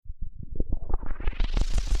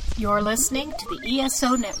You're listening to the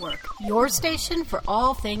ESO Network, your station for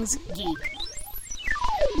all things geek.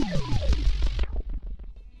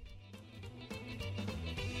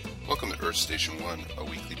 Welcome to Earth Station 1, a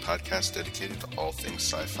weekly podcast dedicated to all things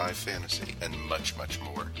sci-fi, fantasy, and much, much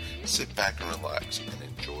more. Sit back and relax and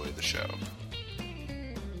enjoy the show.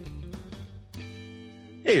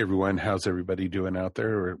 Hey everyone, how's everybody doing out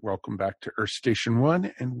there? Welcome back to Earth Station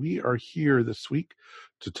 1, and we are here this week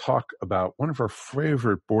to talk about one of our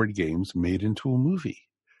favorite board games made into a movie.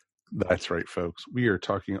 That's right, folks. We are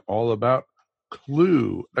talking all about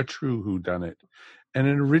Clue, a true whodunit, and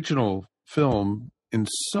an original film in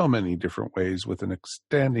so many different ways with an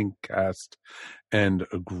outstanding cast and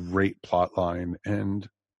a great plot line and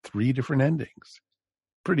 3 different endings.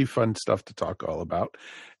 Pretty fun stuff to talk all about.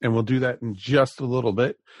 And we'll do that in just a little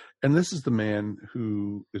bit. And this is the man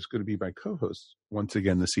who is going to be my co-host once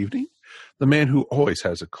again this evening. The man who always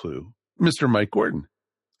has a clue, Mr. Mike Gordon.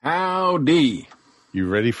 Howdy. You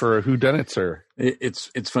ready for a whodunit, sir?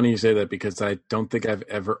 It's funny you say that because I don't think I've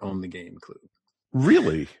ever owned the game Clue.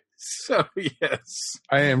 Really? So, yes.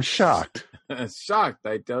 I am shocked. Shocked,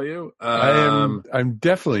 I tell you. I'm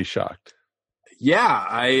definitely shocked.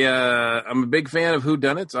 Yeah, I'm a big fan of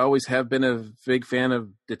whodunits. I always have been a big fan of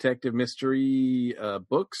detective mystery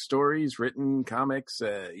books, stories, written comics,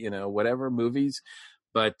 whatever, movies.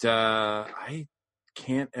 But I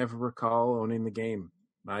can't ever recall owning the game.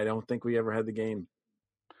 I don't think we ever had the game.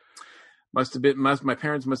 My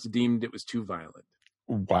parents must have deemed it was too violent.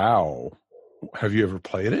 Wow. Have you ever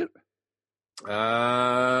played it?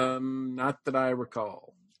 Not that I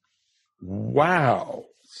recall. Wow.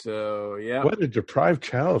 So, yeah. What a deprived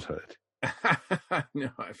childhood.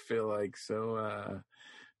 No, I feel like so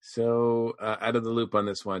out of the loop on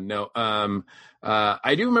this one. No,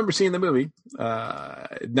 I do remember seeing the movie,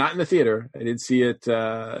 not in the theater. I did see it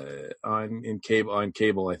on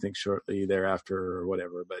cable, I think shortly thereafter or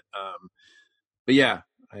whatever. But yeah,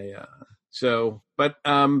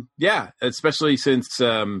 especially since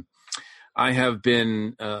I have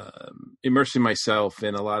been immersing myself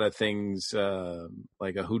in a lot of things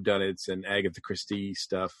like a whodunits and Agatha Christie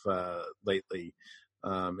stuff lately.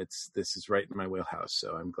 This is right in my wheelhouse,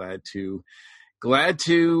 so I'm glad to that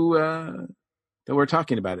we're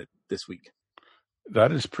talking about it this week.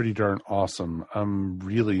 That is pretty darn awesome. I'm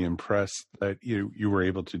really impressed that you were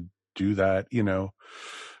able to do that.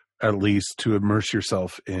 At least to immerse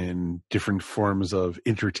yourself in different forms of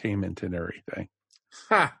entertainment and everything.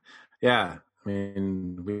 Ha! Yeah, I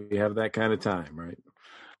mean, we have that kind of time, right?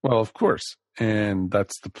 Well, of course. And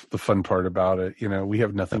that's the fun part about it. We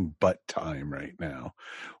have nothing but time right now.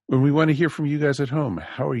 When we want to hear from you guys at home,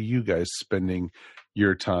 how are you guys spending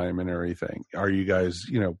your time and everything? Are you guys,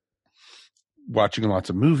 watching lots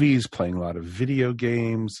of movies, playing a lot of video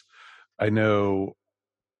games? I know,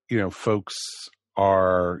 folks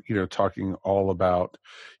are, talking all about,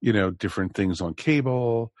 different things on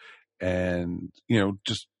cable and,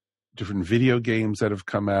 just different video games that have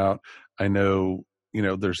come out. I know,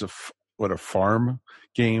 there's a farm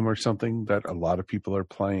game or something that a lot of people are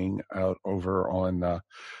playing out over on I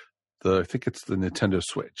think it's the Nintendo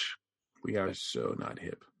Switch. We are so not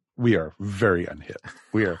hip. We are very unhip.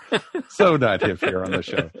 We are so not hip here on the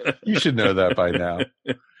show. You should know that by now.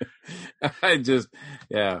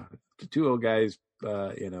 Two old guys,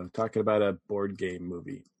 talking about a board game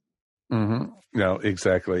movie. Mm-hmm. No,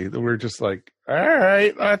 exactly. We're just like, all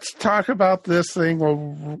right, let's talk about this thing.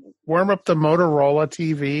 We'll warm up the Motorola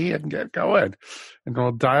TV and get going. And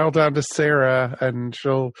we'll dial down to Sarah and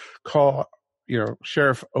she'll call,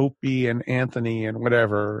 Sheriff Opie and Anthony and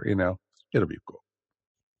whatever, it'll be cool.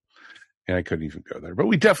 And I couldn't even go there, but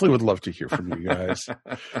we definitely would love to hear from you guys.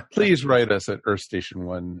 Please write us at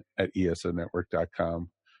earthstation1@esonetwork.com.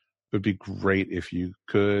 It would be great if you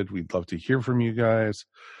could. We'd love to hear from you guys.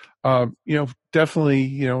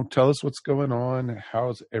 Definitely, tell us what's going on.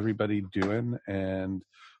 How's everybody doing? And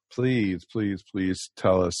please, please, please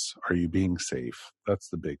tell us, are you being safe? That's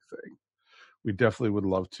the big thing. We definitely would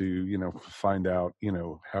love to, find out,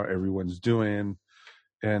 how everyone's doing.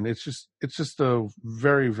 And it's just a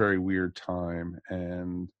very, very weird time.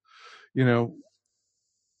 And,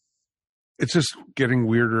 it's just getting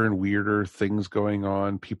weirder and weirder things going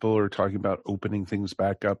on. People are talking about opening things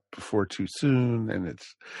back up before too soon. And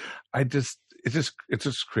it's just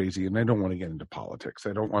crazy. And I don't want to get into politics.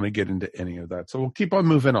 I don't want to get into any of that. So we'll keep on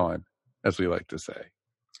moving on, as we like to say.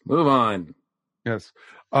 Move on. Yes.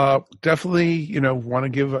 Definitely, want to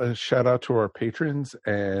give a shout out to our patrons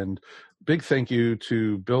and big thank you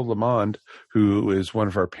to Bill Lamond, who is one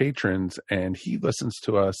of our patrons, and he listens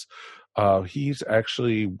to us. He's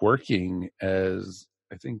actually working as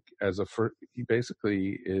I think he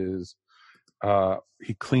basically is,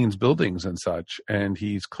 he cleans buildings and such, and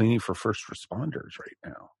he's cleaning for first responders right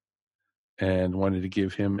now, and wanted to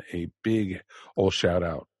give him a big old shout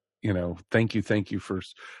out. Thank you for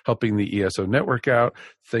helping the ESO network out.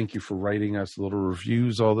 Thank you for writing us little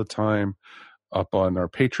reviews all the time up on our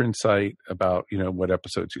Patreon site about, what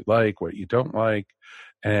episodes you like, what you don't like.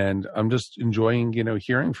 And I'm just enjoying,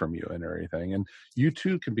 hearing from you and everything. And you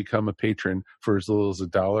too can become a patron for as little as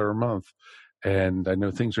 $1 a month. And I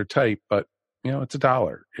know things are tight, but it's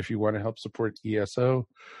 $1. If you want to help support ESO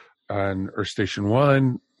on Earth Station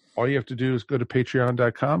One, all you have to do is go to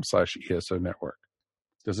patreon.com/ESO network.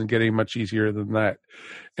 Doesn't get any much easier than that.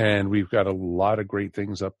 And we've got a lot of great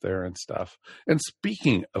things up there and stuff. And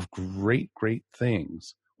speaking of great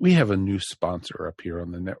things, we have a new sponsor up here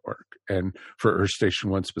on the network, and for Earth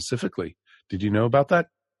Station One specifically. Did you know about that?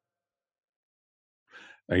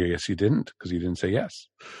 I guess you didn't, because you didn't say yes.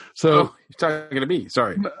 So you're talking to me.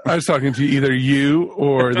 Sorry. I was talking to either you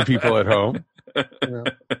or the people at home.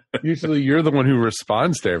 Usually you're the one who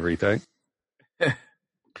responds to everything.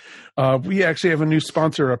 We actually have a new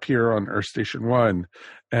sponsor up here on Earth Station One,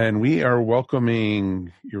 and we are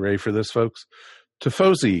welcoming, you ready for this, folks?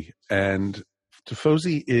 Tifosi. And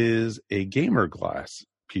Tifosi is a gamer glass,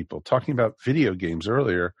 people. Talking about video games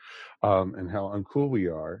earlier, and how uncool we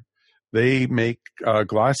are. They make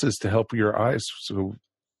glasses to help your eyes so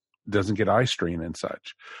it doesn't get eye strain and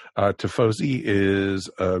such. Tifosi is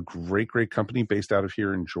a great company based out of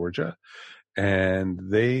here in Georgia.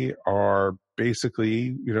 And they are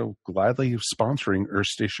basically, gladly sponsoring Earth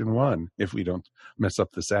Station One if we don't mess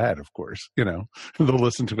up this ad, of course. They'll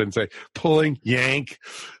listen to it and say, pulling, yank.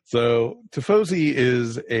 So Tifosi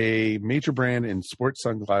is a major brand in sports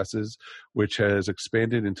sunglasses, which has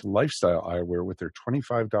expanded into lifestyle eyewear with their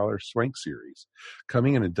 $25 Swank series.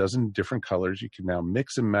 Coming in a dozen different colors, you can now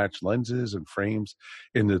mix and match lenses and frames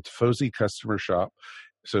in the Tifosi customer shop,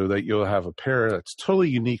 so that you'll have a pair that's totally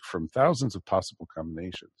unique from thousands of possible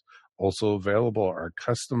combinations. Also available are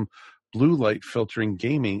custom blue light filtering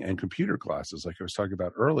gaming and computer glasses, like I was talking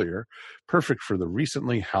about earlier, perfect for the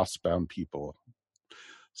recently housebound people.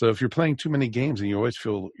 So if you're playing too many games and you always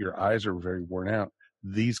feel your eyes are very worn out,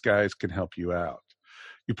 these guys can help you out.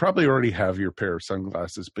 You probably already have your pair of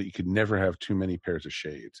sunglasses, but you can never have too many pairs of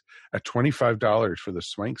shades. At $25 for the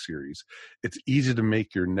Swank series, it's easy to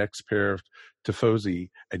make your next pair of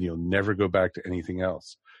Tifosi, and you'll never go back to anything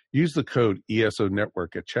else. Use the code ESO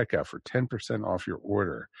Network at checkout for 10% off your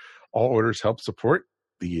order. All orders help support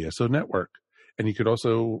the ESO Network. And you could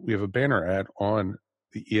also, we have a banner ad on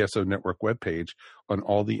the ESO Network webpage. On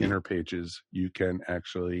all the inner pages, you can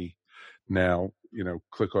actually now,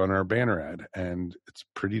 click on our banner ad, and it's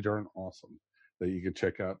pretty darn awesome that you can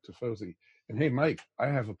check out Tifosi. And hey, Mike, I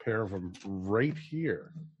have a pair of them right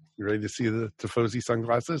here. You ready to see the Tifosi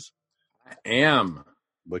sunglasses? I am.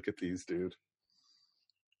 Look at these, dude.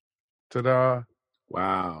 Ta-da.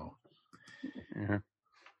 Wow. Yeah.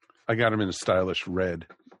 I got them in a stylish red.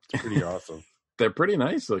 It's pretty awesome. They're pretty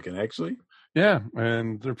nice looking, actually. Yeah,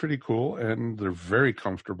 and they're pretty cool, and they're very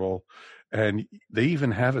comfortable. And they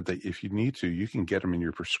even have it that if you need to, you can get them in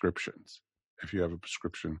your prescriptions. If you have a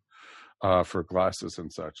prescription for glasses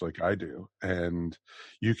and such, like I do, and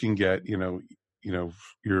you can get,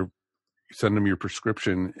 send them your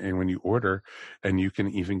prescription, and when you order, and you can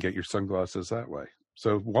even get your sunglasses that way.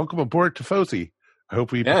 So welcome aboard, Tifosi. I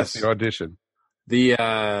hope we pass the audition. The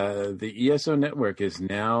ESO Network is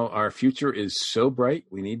now, our future is so bright,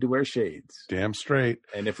 we need to wear shades. Damn straight.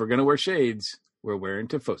 And if we're going to wear shades, we're wearing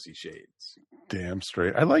Tifosi shades. Damn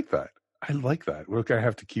straight. I like that. Look, I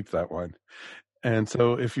have to keep that one. And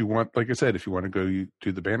so if you want, like I said, if you want to go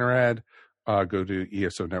do the banner ad, go to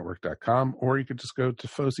esonetwork.com, or you could just go to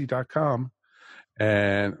tifosi.com,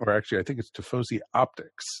 or actually I think it's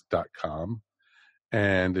tifosioptics.com.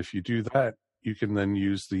 And if you do that, you can then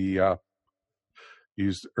use the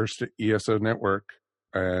ESO Network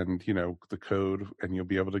and, the code, and you'll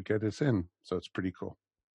be able to get us in. So it's pretty cool.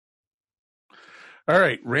 All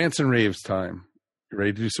right, rants and raves time. You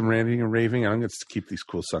ready to do some ranting and raving? I'm going to keep these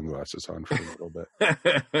cool sunglasses on for a little bit.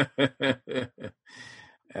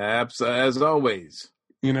 As always.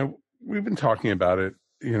 We've been talking about it.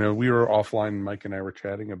 We were offline, Mike and I were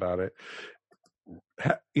chatting about it.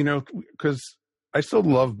 Because I still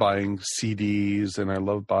love buying CDs and I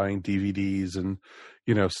love buying DVDs and,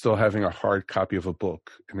 still having a hard copy of a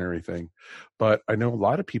book and everything. But I know a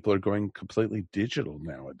lot of people are going completely digital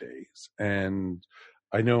nowadays. And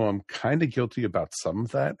I know I'm kind of guilty about some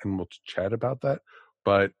of that, and we'll chat about that.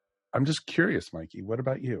 But I'm just curious, Mikey, what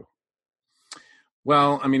about you?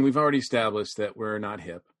 Well, I mean, we've already established that we're not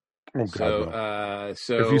hip. Oh, God, So, no.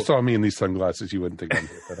 so If you saw me in these sunglasses, you wouldn't think I'm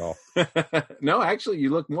hip at all. No, actually, you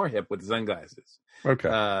look more hip with the sunglasses. Okay.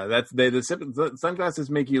 The sunglasses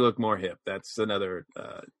make you look more hip. That's another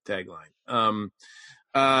tagline.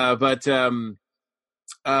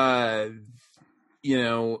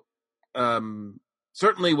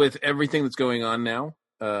 Certainly with everything that's going on now,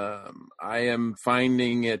 I am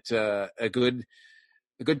finding it a good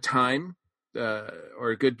time or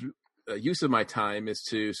a good use of my time is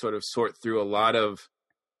to sort of sort through a lot of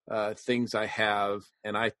things I have,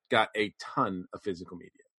 and I got a ton of physical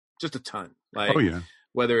media, just a ton. Like, oh yeah,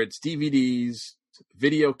 whether it's DVDs,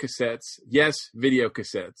 video cassettes. Yes, video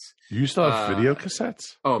cassettes. You still have video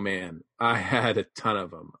cassettes? Oh man, I had a ton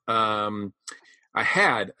of them.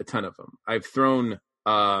 I've thrown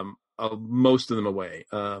most of them away,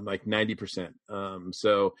 like 90%.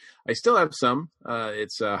 So I still have some.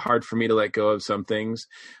 It's hard for me to let go of some things,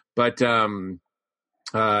 but I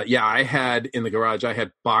had in the garage. I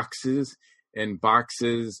had boxes and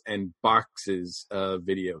boxes and boxes of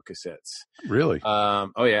video cassettes. Really?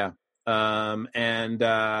 Oh yeah. And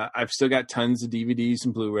I've still got tons of DVDs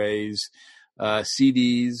and Blu-rays,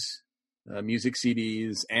 CDs, music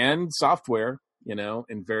CDs, and software,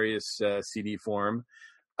 in various CD form.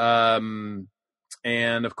 And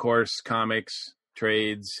of course, comics,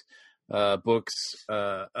 trades, books.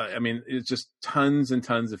 It's just tons and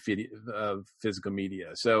tons of physical media.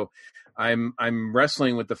 So I'm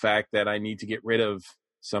wrestling with the fact that I need to get rid of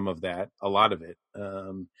some of that, a lot of it.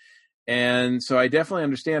 And so I definitely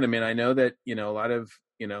understand. I mean, I know that, a lot of,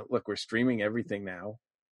 look, we're streaming everything now.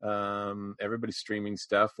 Everybody's streaming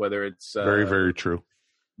stuff, whether it's very, very true.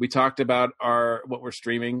 We talked about what we're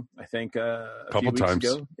streaming, I think, a couple few weeks times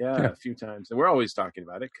ago. Yeah, a few times. And we're always talking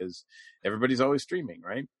about it because everybody's always streaming,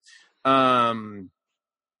 right? It's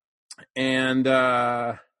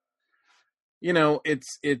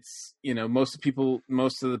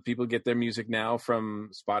most of the people get their music now from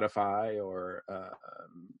Spotify or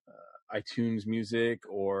iTunes Music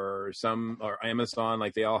or Amazon.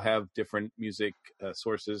 Like, they all have different music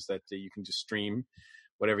sources that you can just stream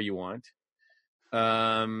whatever you want.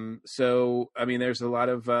 So I mean, there's a lot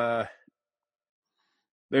of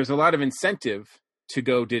incentive to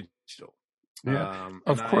go digital. Yeah,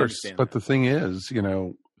 of course. But the thing is,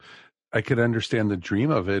 I could understand the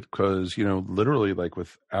dream of it because, literally, like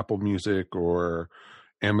with Apple Music or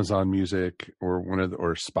Amazon Music or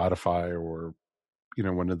or Spotify or,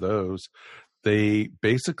 one of those, they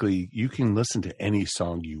basically, you can listen to any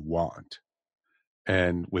song you want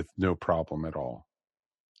and with no problem at all.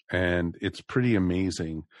 And it's pretty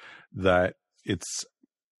amazing that it's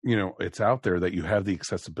out there, that you have the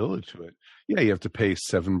accessibility to it. Yeah, you have to pay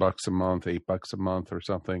 $7 a month, $8 a month or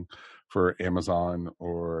something for Amazon,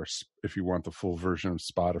 or if you want the full version of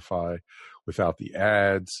Spotify without the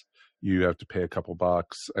ads, you have to pay a couple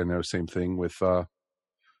bucks. I know, same thing with, the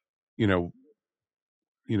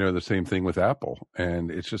same thing with Apple.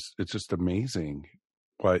 And it's just amazing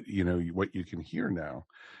what you can hear now.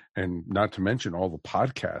 And not to mention all the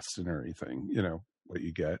podcasts and everything, what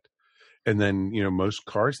you get. And then, most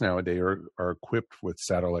cars nowadays are equipped with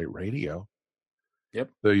satellite radio. Yep.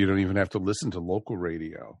 So you don't even have to listen to local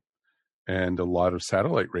radio. And a lot of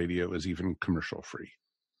satellite radio is even commercial free.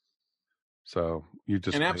 So you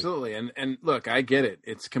just... And absolutely. And look, I get it.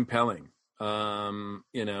 It's compelling,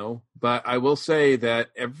 but I will say that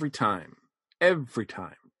every time,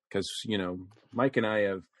 because, Mike and I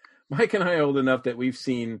are old enough that we've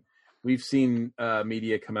seen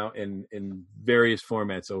media come out in various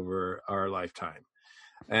formats over our lifetime,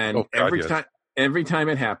 and every time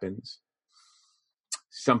it happens,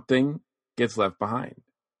 something gets left behind.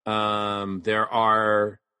 There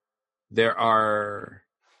are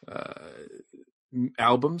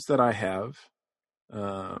albums that I have,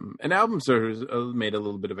 and albums are made a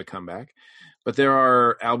little bit of a comeback, but there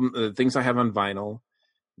are things I have on vinyl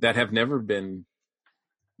that have never been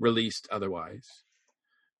released otherwise.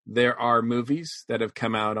 There are movies that have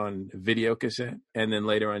come out on video cassette and then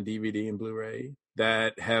later on DVD and Blu-ray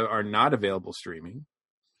that are not available streaming.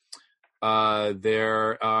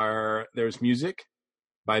 There's music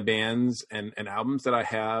by bands and albums that I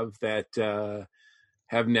have that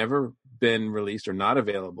have never been released or not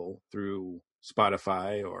available through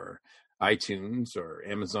Spotify or iTunes or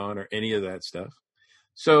Amazon or any of that stuff.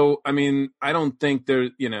 So, I mean, I don't think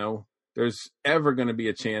there's ever going to be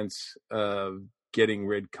a chance of getting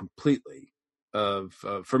rid completely of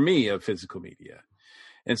physical media.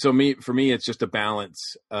 And so for me, it's just a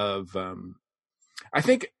balance of, I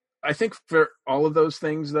think for all of those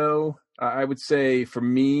things though, I would say for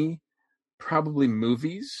me, probably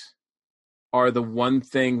movies are the one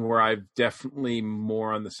thing where I've definitely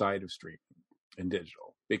more on the side of streaming and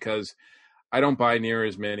digital, because I don't buy near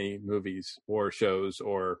as many movies or shows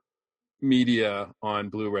or media on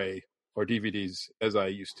Blu-ray or DVDs as I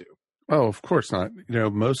used to. Oh, of course not.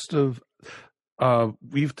 Most of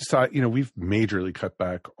we've decided, we've majorly cut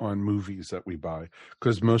back on movies that we buy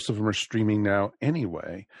because most of them are streaming now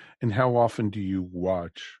anyway. And how often do you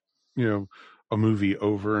watch, a movie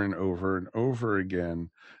over and over and over again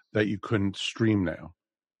that you couldn't stream now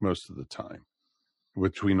most of the time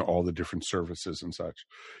between all the different services and such?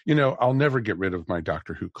 I'll never get rid of my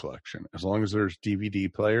Doctor Who collection. As long as there's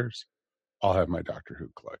DVD players, I'll have my Doctor Who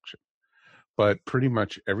collection. But pretty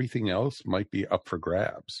much everything else might be up for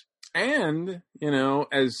grabs. And,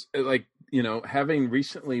 having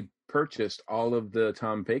recently purchased all of the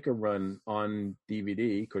Tom Baker run on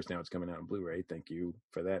DVD, of course, now it's coming out on Blu-ray. Thank you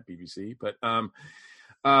for that, BBC. But,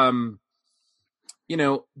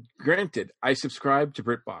 granted, I subscribe to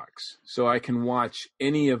BritBox, so I can watch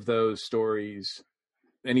any of those stories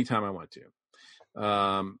anytime I want to,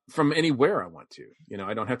 from anywhere I want to.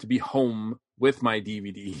 I don't have to be home with my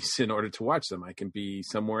DVDs in order to watch them. I can be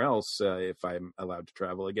somewhere else if I'm allowed to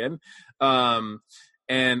travel again.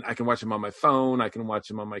 And I can watch them on my phone. I can watch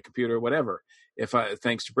them on my computer, whatever,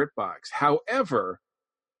 thanks to BritBox. However,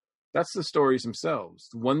 that's the stories themselves.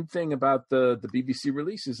 One thing about the BBC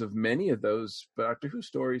releases of many of those Doctor Who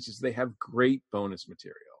stories is they have great bonus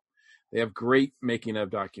material. They have great making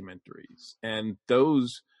of documentaries. And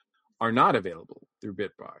those are not available through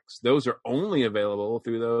BritBox. Those are only available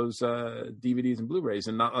through those DVDs and Blu-rays,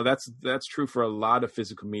 and that's true for a lot of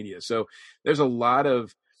physical media. So there's a lot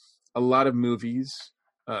of movies,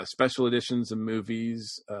 special editions of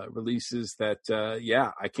movies, releases that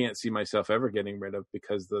I can't see myself ever getting rid of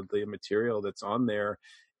because the material that's on there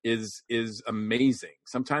is amazing.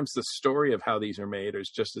 Sometimes the story of how these are made is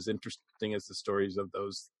just as interesting as the stories of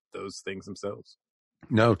those things themselves.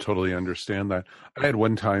 No, totally understand that. I had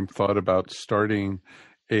one time thought about starting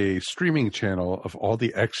a streaming channel of all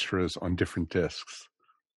the extras on different discs.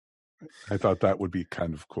 I thought that would be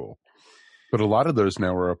kind of cool. But a lot of those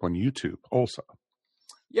now are up on YouTube also.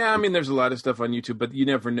 Yeah, I mean, there's a lot of stuff on YouTube, but you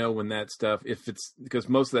never know when that stuff, because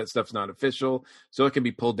most of that stuff's not official, so it can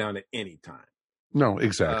be pulled down at any time. No,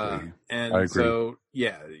 exactly. And I agree. So,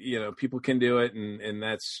 people can do it, and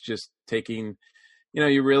that's just taking...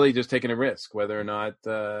 you're really just taking a risk, whether or not,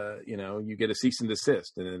 you get a cease and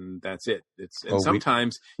desist, and that's it.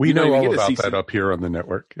 Sometimes we know all about that up here on the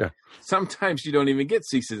network. Yeah. Sometimes you don't even get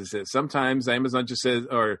cease and desist. Sometimes Amazon just says,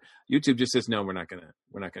 or YouTube just says, no, we're not gonna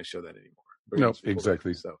show that anymore. No,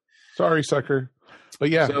 exactly. So sorry, sucker.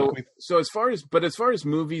 But yeah. So as far as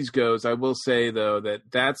movies goes, I will say though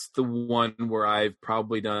that's the one where I've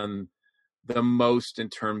probably done the most in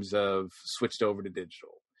terms of switched over to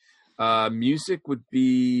digital. Music would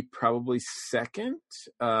be probably second,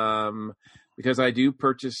 because I do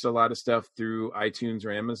purchase a lot of stuff through iTunes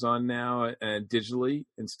or Amazon now, digitally,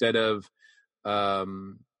 instead of,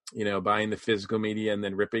 buying the physical media and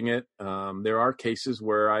then ripping it. There are cases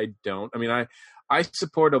where I don't. I mean, I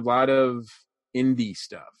support a lot of indie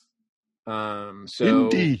stuff.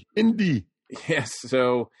 Indie. Yes.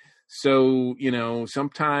 So,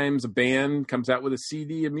 sometimes a band comes out with a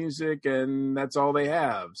CD of music and that's all they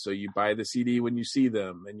have. So you buy the CD when you see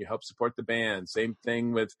them and you help support the band. Same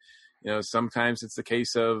thing with, sometimes it's the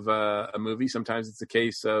case of a movie. Sometimes it's the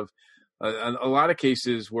case of a lot of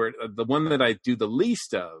cases where the one that I do the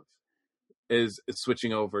least of is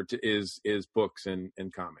switching over to is books and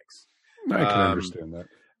comics. I can understand that.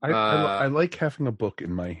 I like having a book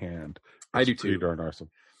in my hand. I do too. Pretty darn awesome.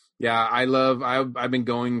 Yeah, I've been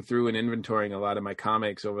going through and inventorying a lot of my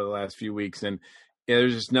comics over the last few weeks, and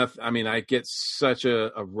there's just nothing. I mean, I get such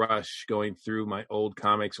a rush going through my old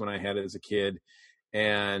comics when I had it as a kid,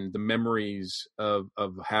 and the memories of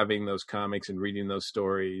having those comics and reading those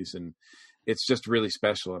stories, and it's just really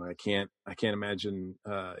special. And I can't imagine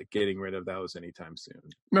getting rid of those anytime soon.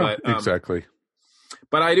 No, exactly.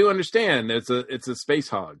 But I do understand it's a space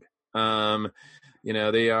hog. A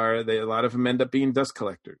lot of them end up being dust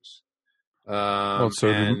collectors. So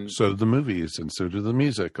do the movies, and so do the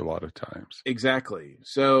music a lot of times. Exactly.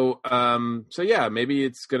 So maybe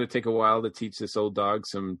it's going to take a while to teach this old dog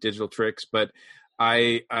some digital tricks, but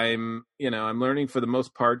I'm learning for the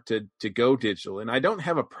most part to go digital, and I don't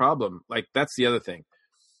have a problem. Like, that's the other thing.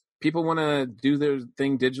 People want to do their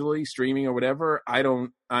thing digitally, streaming or whatever. I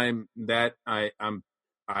can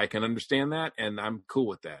understand that, and I'm cool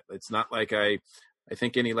with that. It's not like I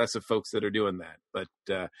think any less of folks that are doing that, but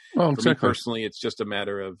for me personally, it's just a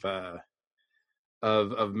matter of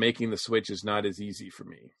making the switch is not as easy for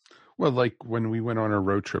me. Well, like when we went on our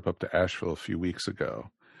road trip up to Asheville a few weeks ago,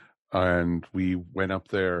 and we went up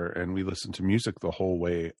there and we listened to music the whole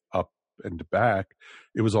way up and back,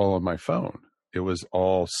 it was all on my phone. It was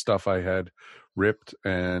all stuff I had ripped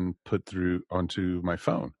and put through onto my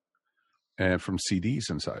phone and from CDs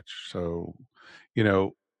and such. So,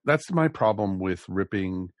 that's my problem with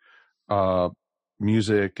ripping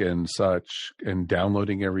music and such and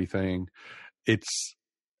downloading everything.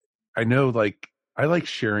 I know, like, I like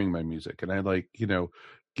sharing my music, and I like,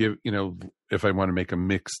 give, if I want to make a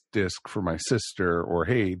mixed disc for my sister, or,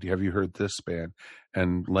 hey, have you heard this band,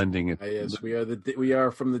 and lending it. Yes, we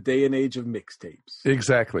are from the day and age of mixtapes.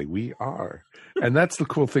 Exactly. We are. And that's the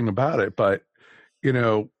cool thing about it. But,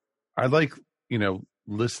 I like,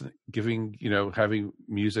 listening, giving, having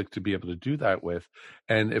music to be able to do that with.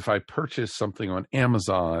 And if I purchase something on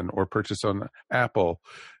Amazon or purchase on Apple,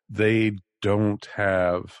 they don't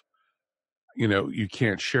have, you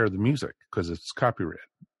can't share the music because it's copyright.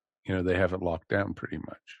 They have it locked down pretty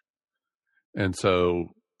much. And so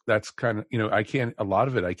that's kind of, a lot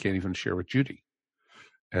of it I can't even share with Judy.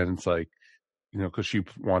 And it's like, because she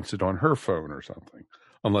wants it on her phone or something,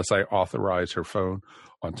 unless I authorize her phone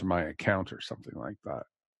onto my account or something like that.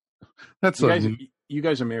 That's you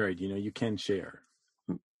guys are married, you can share.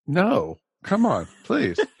 No, come on,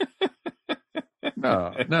 please.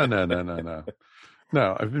 No.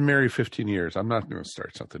 No, I've been married 15 years. I'm not going to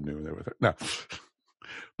start something new there with it. No.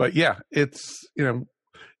 But yeah, it's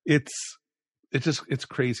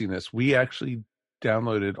craziness. We actually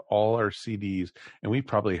downloaded all our CDs, and we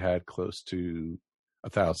probably had close to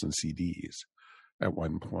 1,000 CDs at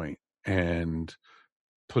one point, and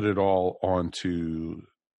put it all onto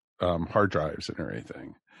hard drives and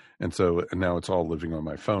everything. And now it's all living on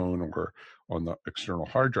my phone or on the external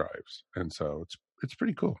hard drives. And so it's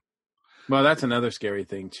pretty cool. Well, that's another scary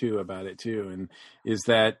thing too about it too, and is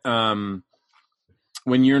that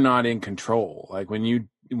when you're not in control, like when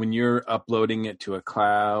you're uploading it to a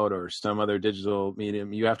cloud or some other digital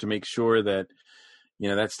medium, you have to make sure that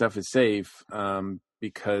that stuff is safe,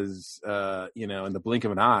 because in the blink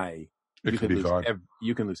of an eye, you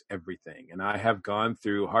can lose everything. And I have gone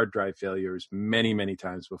through hard drive failures many, many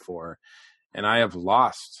times before, and I have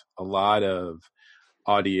lost a lot of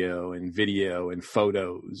audio and video and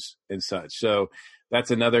photos and such. So that's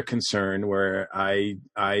another concern where I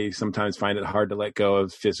sometimes find it hard to let go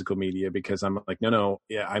of physical media, because I'm like,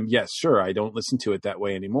 sure, I don't listen to it that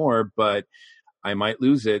way anymore, but I might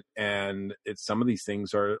lose it. And some of these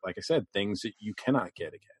things are, like I said, things that you cannot get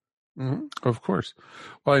again. Mm-hmm. Of course.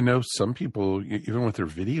 Well, I know some people, even with their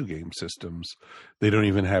video game systems, they don't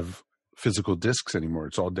even have physical discs anymore.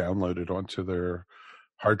 It's all downloaded onto their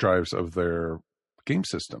hard drives of their game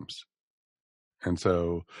systems. And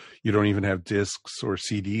so you don't even have discs or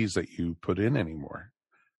CDs that you put in anymore.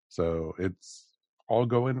 So it's all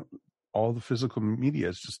the physical media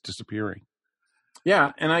is just disappearing.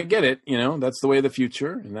 Yeah, and I get it. That's the way of the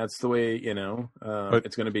future, and that's the way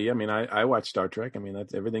it's going to be. I mean, I watch Star Trek. I mean,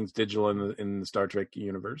 everything's digital in the Star Trek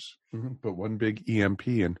universe. Mm-hmm. But one big EMP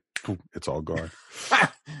and it's all gone.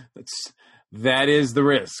 That is the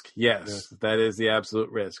risk. Yes, yeah. That is the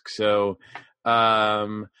absolute risk. So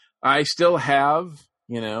I still have,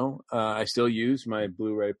 I still use my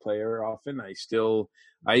Blu-ray player often. I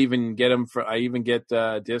even get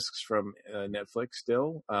discs from Netflix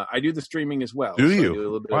still. I do the streaming as well. Do you? I do a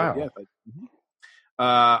little bit wow. Of it.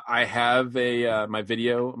 Yeah, I have my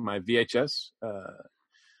VHS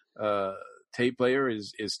tape player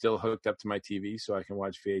is still hooked up to my TV, so I can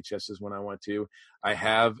watch VHSs when I want to. I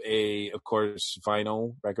have of course,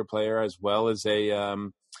 vinyl record player, as well as a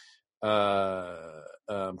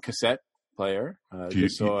cassette player. You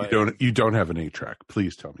don't have an 8-track.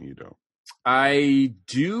 Please tell me you don't. I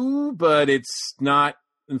do, but it's not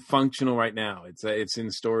functional right now. It's in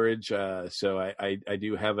storage. So I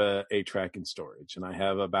do have a 8-track in storage, and I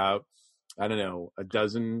have about, I don't know, a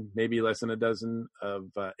dozen, maybe less than a dozen of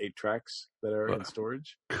 8 tracks that are in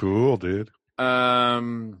storage. Cool, dude.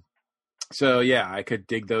 So yeah, I could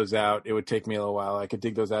dig those out. It would take me a little while. I could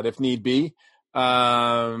dig those out if need be.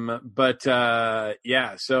 But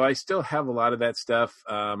yeah, so I still have a lot of that stuff.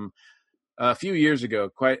 A few years ago,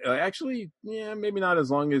 actually, maybe not as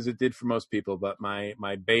long as it did for most people, but my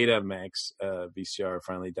Betamax VCR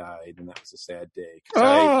finally died, and that was a sad day.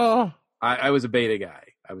 I was a Beta guy.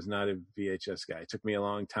 I was not a VHS guy. It took me a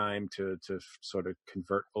long time to sort of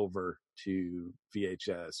convert over to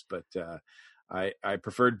VHS, but I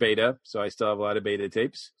preferred Beta, so I still have a lot of Beta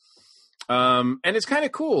tapes. And it's kind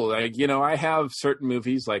of cool. Like, I have certain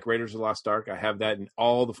movies like Raiders of the Lost Ark. I have that in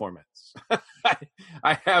all the formats.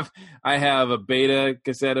 I have a beta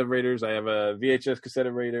cassette of Raiders. I have a VHS cassette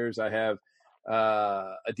of Raiders. I have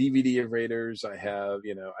a DVD of Raiders. I have,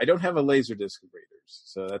 I don't have a Laserdisc of Raiders.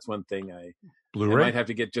 So that's one thing I Blu-ray? might have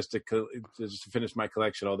to get just to finish my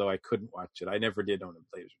collection, although I couldn't watch it. I never did own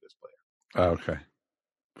a Laserdisc player. Oh, okay.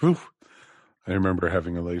 Whew. I remember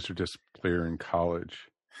having a Laserdisc player in college.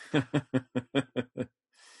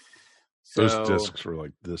 Those discs were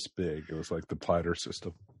like this big. It was like the Platter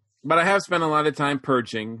system. But I have spent a lot of time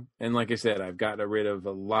purging, and like I said, I've gotten rid of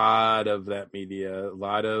a lot of that media, a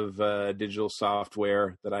lot of digital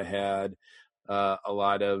software that I had, a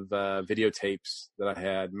lot of videotapes that I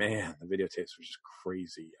had. Man, the videotapes were just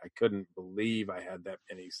crazy. I couldn't believe I had that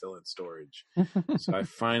many still in storage. So I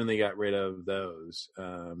finally got rid of those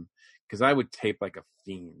because I would tape like a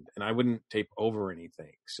fiend, and I wouldn't tape over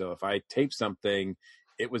anything. So if I taped something,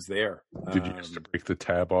 it was there. Did you just break the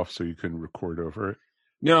tab off so you couldn't record over it?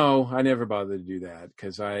 No, I never bothered to do that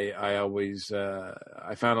because I always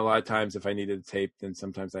I found a lot of times if I needed to tape, then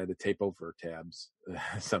sometimes I had to tape over tabs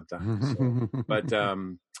sometimes. So. But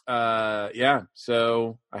yeah,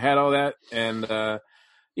 so I had all that, and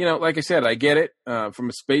like I said, I get it from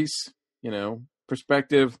a space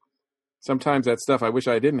perspective. Sometimes that stuff I wish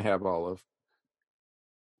I didn't have all of,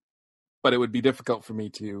 but it would be difficult for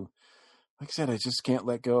me to. Like I said, I just can't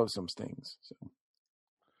let go of some things. So.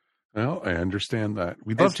 Well, I understand that.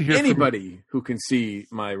 We'd love to hear anybody who can see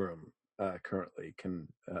my room currently can.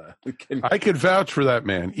 I could vouch for that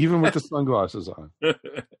man, even with the sunglasses on.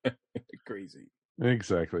 Crazy.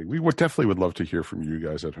 Exactly. We definitely would love to hear from you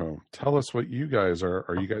guys at home. Tell us what you guys are.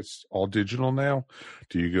 Are you guys all digital now?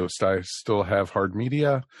 Do you still have hard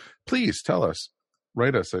media? Please tell us.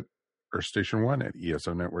 Write us at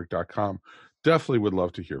earthstation1@esonetwork.com. Definitely would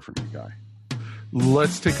love to hear from you guys.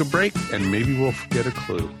 Let's take a break, and maybe we'll get a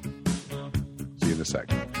clue. See you in a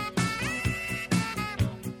second.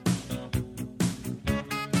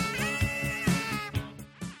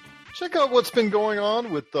 Check out what's been going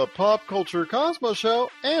on with the Pop Culture Cosmos Show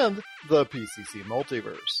and the PCC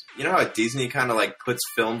Multiverse. You know how Disney kind of like puts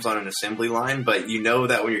films on an assembly line, but you know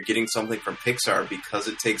that when you're getting something from Pixar, because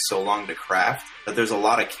it takes so long to craft, that there's a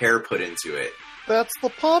lot of care put into it. That's the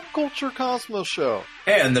Pop Culture Cosmos Show.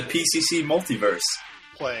 And the PCC Multiverse.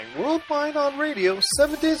 Playing worldwide on radio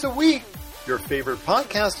 7 days a week, your favorite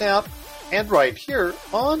podcast app, and right here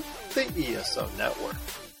on the ESO Network.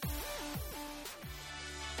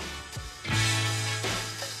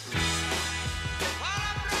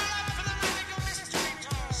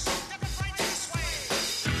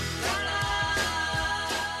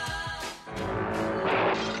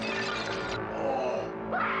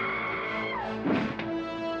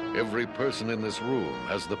 Every person in this room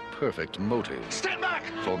has the perfect motive. Stand back!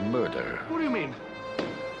 For murder. What do you mean?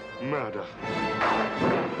 Murder.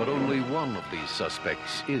 But only one of these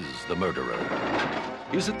suspects is the murderer.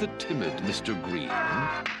 Is it the timid Mr. Green?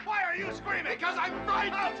 Why are you screaming? Because I'm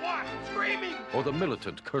frightened of what? Screaming! Or the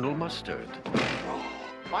militant Colonel Mustard?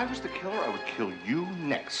 If I was the killer, I would kill you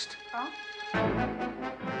next. Huh?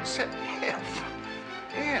 Said F.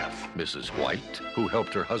 Mrs. White, who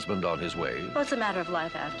helped her husband on his way. Well, it's a matter of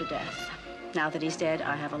life after death. Now that he's dead,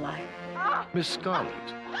 I have a life. Miss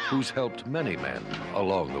Scarlet, who's helped many men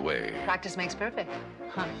along the way. Practice makes perfect.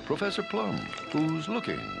 Huh. Professor Plum, who's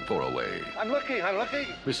looking for a way. I'm looking.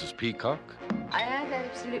 Mrs. Peacock. I have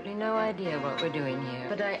absolutely no idea what we're doing here,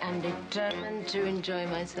 but I am determined to enjoy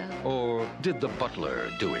myself. Or did the butler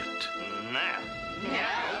do it? No.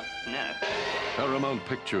 Paramount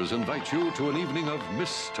Pictures invites you to an evening of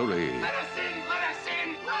mystery. Let us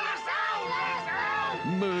out!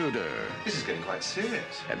 Murder. This is getting quite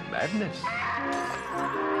serious. And madness.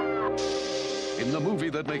 In the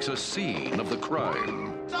movie that makes a scene of the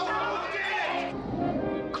crime.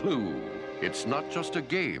 Clue. It's not just a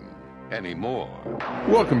game anymore.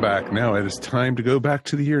 Welcome back. Now it is time to go back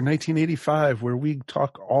to the year 1985, where we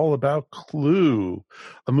talk all about Clue,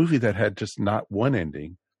 a movie that had just not one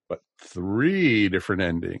ending, but 3 different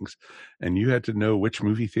endings. And you had to know which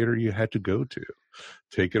movie theater you had to go to.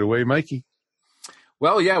 Take it away, Mikey.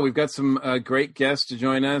 Well, yeah, we've got some great guests to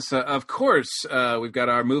join us. Of course, we've got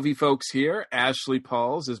our movie folks here. Ashley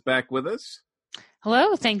Pauls is back with us.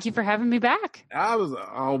 Hello. Thank you for having me back. I was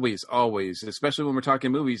always, especially when we're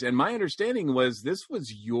talking movies. And my understanding was this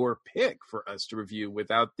was your pick for us to review with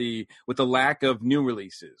the lack of new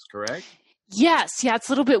releases, correct? Yes. Yeah, it's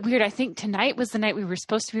a little bit weird. I think tonight was the night we were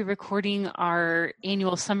supposed to be recording our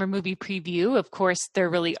annual summer movie preview. Of course, there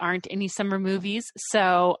really aren't any summer movies.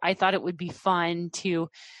 So I thought it would be fun to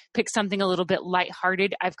pick something a little bit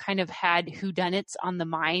lighthearted. I've kind of had whodunits on the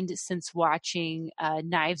mind since watching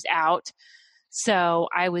Knives Out. So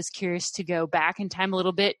I was curious to go back in time a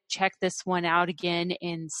little bit, check this one out again,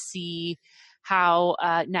 and see how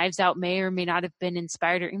Knives Out may or may not have been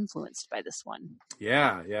inspired or influenced by this one.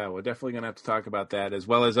 Yeah, we're definitely going to have to talk about that, as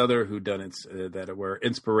well as other whodunits that were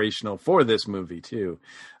inspirational for this movie, too.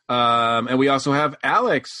 And we also have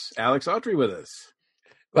Alex Autry with us.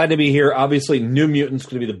 Glad to be here. Obviously, New Mutants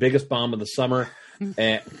going to be the biggest bomb of the summer.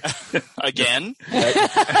 And again,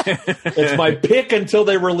 it's my pick until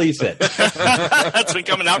they release it. That's been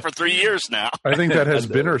coming out for 3 years now. I think that has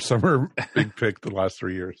been our summer big pick the last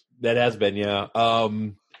 3 years. That has been, yeah.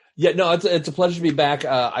 It's a pleasure to be back.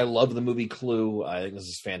 I love the movie Clue. I think this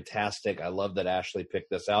is fantastic. I love that Ashley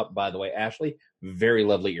picked this out. By the way, Ashley, very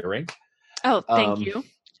lovely earring. Oh, thank you.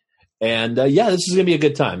 And this is going to be a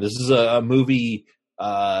good time. This is a movie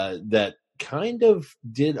that kind of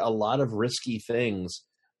did a lot of risky things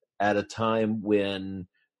at a time when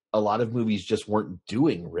a lot of movies just weren't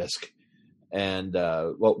doing risk. And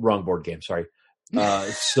wrong board game, sorry.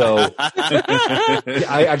 So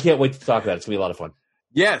I can't wait to talk about it. It's gonna be a lot of fun.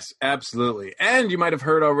 Yes, absolutely. And you might have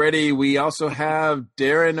heard already, we also have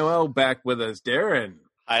Darren Noel back with us. Darren.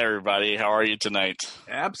 Hi, everybody. How are you tonight?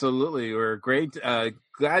 Absolutely. We're great.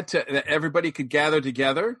 Glad that everybody could gather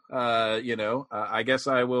together. I guess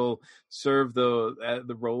I will serve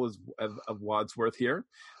the role of Wadsworth here,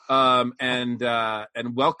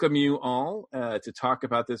 and welcome you all to talk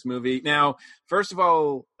about this movie. Now, first of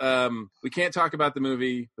all, we can't talk about the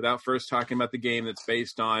movie without first talking about the game that's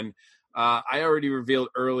based on. I already revealed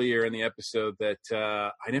earlier in the episode that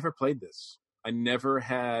I never played this. I never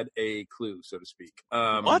had a clue, so to speak.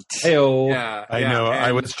 What? Hey-o. Yeah, I know.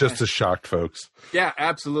 I was just as shocked, folks. Yeah,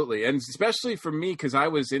 absolutely. And especially for me, because I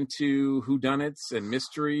was into whodunits and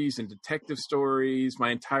mysteries and detective stories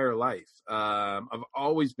my entire life. I've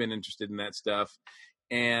always been interested in that stuff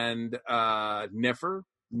and never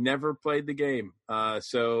played the game.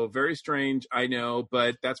 So very strange, I know,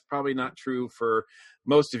 but that's probably not true for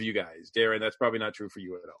most of you guys. Darren, that's probably not true for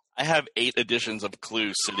you at all. I have 8 editions of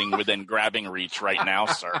Clue sitting within grabbing reach right now,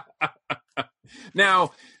 sir.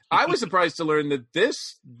 Now, I was surprised to learn that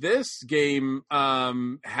this game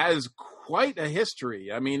has quite a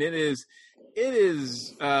history. I mean, it is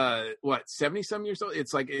 70-some years old?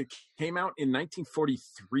 It's like it came out in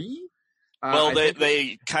 1943? Well,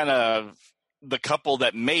 they kind of, the couple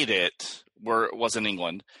that made it was in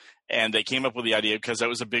England. And they came up with the idea because that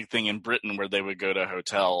was a big thing in Britain where they would go to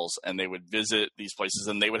hotels and they would visit these places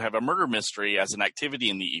and they would have a murder mystery as an activity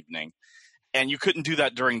in the evening. And you couldn't do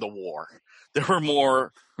that during the war. There were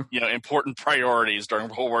more, important priorities during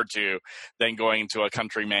World War II than going to a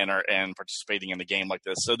country manor and participating in a game like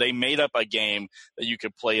this. So they made up a game that you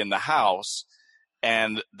could play in the house,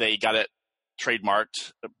 and they got it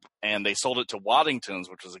trademarked, and they sold it to Waddington's,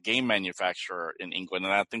 which was a game manufacturer in England.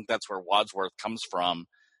 And I think that's where Wadsworth comes from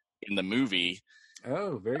in the movie.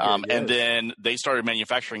 Oh, very good. And then they started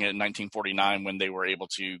manufacturing it in 1949 when they were able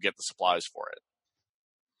to get the supplies for it.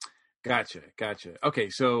 Gotcha.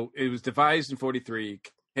 Okay, so it was devised in 43,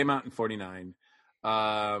 came out in 49,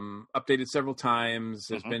 updated several times.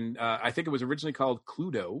 There's been, I think it was originally called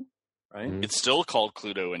Cluedo, right? Mm-hmm. It's still called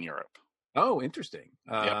Cluedo in Europe. Oh, interesting.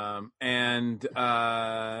 Yep.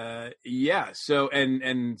 So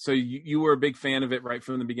you were a big fan of it right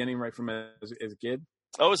from the beginning, right from as a kid?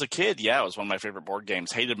 Oh, as a kid, yeah, it was one of my favorite board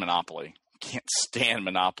games. Hated Monopoly. Can't stand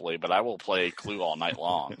Monopoly, but I will play Clue all night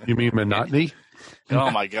long. You mean monotony?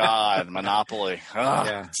 Oh, my God, Monopoly.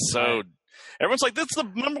 So everyone's like, that's the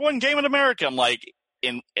number one game in America. I'm like,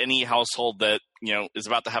 in any household that, is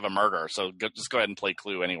about to have a murder. So just go ahead and play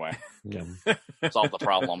Clue anyway. Yeah. Solve the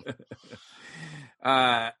problem.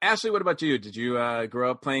 Ashley, what about you? Did you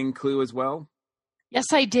grow up playing Clue as well? Yes,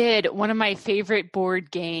 I did. One of my favorite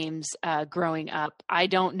board games growing up. I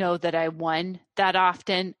don't know that I won that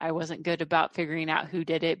often. I wasn't good about figuring out who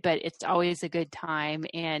did it, but it's always a good time.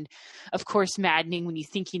 And, of course, maddening when you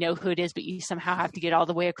think you know who it is, but you somehow have to get all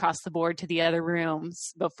the way across the board to the other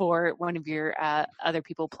rooms before one of your other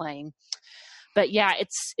people playing. But yeah,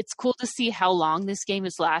 it's cool to see how long this game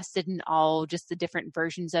has lasted and all just the different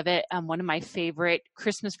versions of it. One of my favorite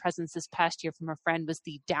Christmas presents this past year from a friend was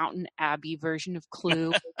the Downton Abbey version of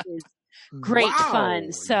Clue, which is great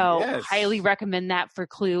fun. So highly recommend that for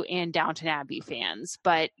Clue and Downton Abbey fans.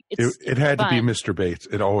 But it had to be Mr. Bates.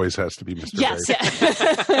 It always has to be Mr. Bates.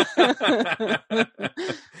 Yes.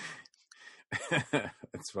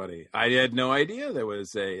 That's funny. I had no idea there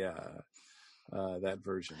was a that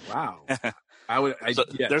version. Wow.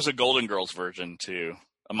 There's a Golden Girls version too,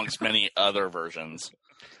 amongst many other versions.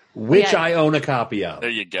 Which I own a copy of. There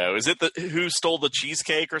you go. Is it Who Stole the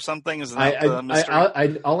Cheesecake or something? Is that the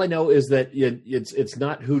mystery? All I know is that it's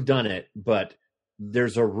not Who Done It, but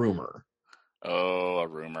there's a rumor. Oh, a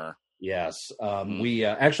rumor. Yes. We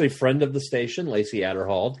actually, friend of the station, Lacey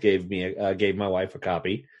Adderhall, gave my wife a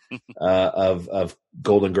copy of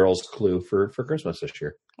Golden Girls Clue for Christmas this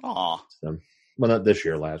year. Aw. So, well, not this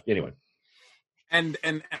year, last. Anyway. And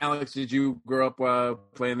Alex, did you grow up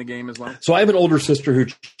playing the game as well? So I have an older sister who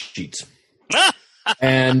cheats.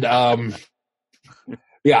 And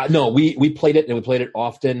we played it, and we played it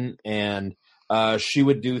often, and she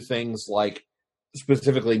would do things like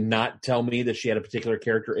specifically not tell me that she had a particular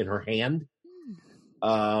character in her hand.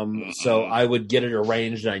 So I would get it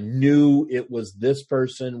arranged, and I knew it was this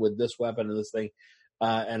person with this weapon and this thing.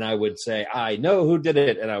 And I would say, I know who did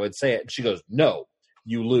it. And I would say it. And she goes, no,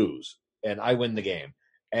 you lose. And I win the game.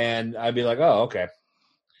 And I'd be like, oh, okay.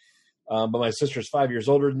 But my sister's 5 years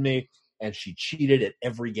older than me, and she cheated at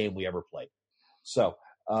every game we ever played. So,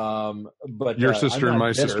 but your sister and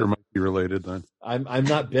my sister might be related then. I'm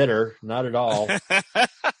not bitter, not at all.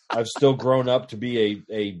 I've still grown up to be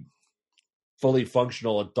a fully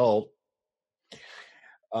functional adult.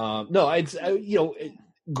 Growing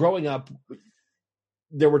up,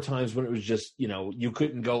 there were times when it was just, you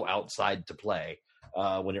couldn't go outside to play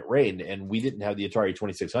when it rained, and we didn't have the Atari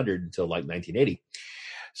 2600 until like 1980.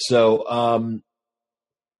 So,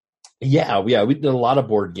 we did a lot of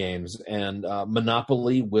board games, and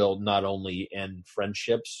Monopoly will not only end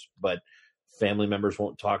friendships, but family members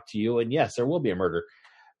won't talk to you, and yes, there will be a murder.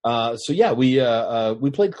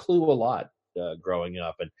 We played Clue a lot growing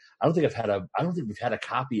up, and I don't think we've had a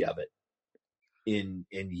copy of it in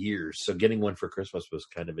years. So getting one for Christmas was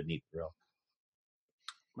kind of a neat thrill.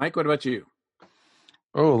 Mike, what about you?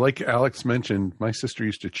 Oh, like Alex mentioned, my sister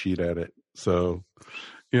used to cheat at it. So,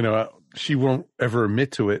 she won't ever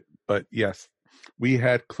admit to it, but yes, we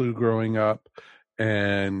had Clue growing up,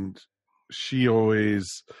 and she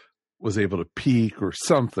always was able to peek or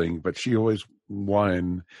something, but she always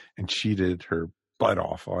won and cheated her butt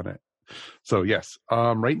off on it. So yes,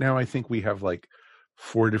 right now I think we have like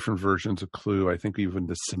 4 different versions of Clue. I think even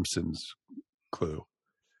the Simpsons Clue.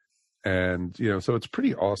 And, so it's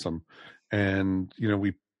pretty awesome. And,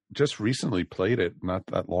 we just recently played it not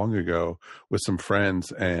that long ago with some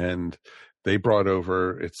friends, and they brought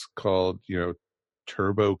over, it's called,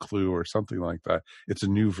 Turbo Clue or something like that. It's a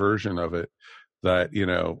new version of it that,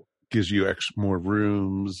 gives you more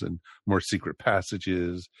rooms and more secret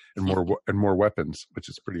passages and more weapons, which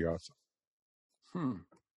is pretty awesome.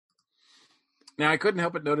 Now, I couldn't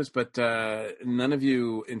help but notice, but none of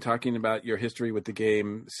you, in talking about your history with the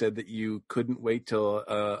game, said that you couldn't wait till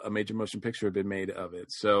a major motion picture had been made of it.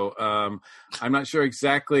 So I'm not sure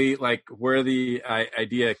exactly where the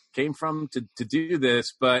idea came from to do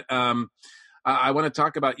this, but I want to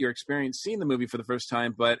talk about your experience seeing the movie for the first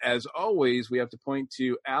time. But as always, we have to point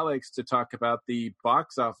to Alex to talk about the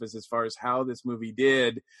box office as far as how this movie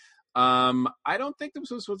did. I don't think this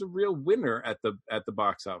was a real winner at the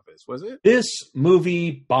box office, was it? This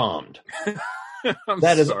movie bombed.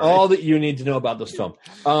 That is all that you need to know about this film.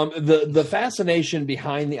 The fascination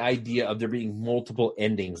behind the idea of there being multiple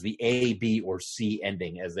endings, the A, B, or C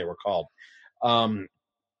ending, as they were called,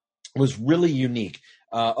 was really unique.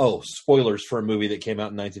 Spoilers for a movie that came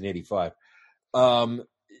out in 1985.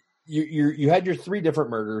 You had your 3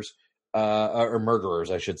 different murders, or murderers,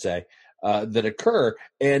 I should say, that occur,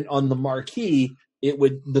 and on the marquee,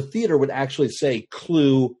 the theater would actually say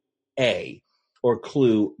Clue A or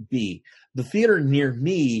Clue B. The theater near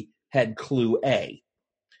me had Clue A,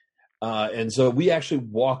 and so we actually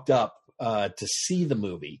walked up to see the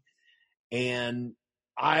movie, and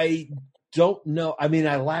I don't know. I mean,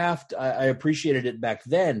 I laughed. I appreciated it back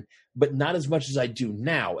then, but not as much as I do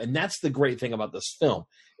now. And that's the great thing about this film,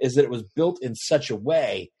 is that it was built in such a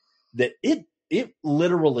way that it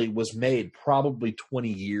literally was made probably 20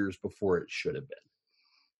 years before it should have been.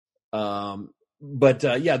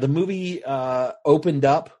 The movie opened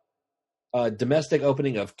up a domestic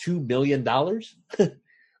opening of $2 million,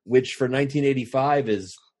 which for 1985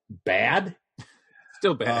 is bad.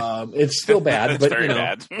 Still bad. It's still bad, but very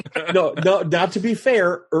bad. no. Not to be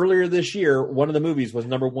fair, earlier this year, one of the movies was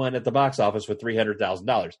number 1 at the box office with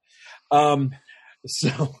 $300,000.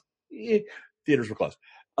 So theaters were closed.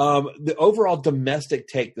 The overall domestic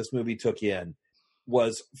take this movie took in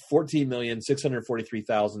was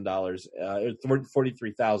 $14,643,000,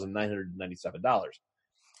 $43,997.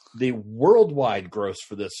 The worldwide gross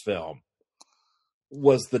for this film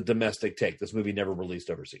was the domestic take. This movie never released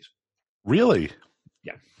overseas. Really?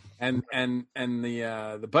 Yeah. And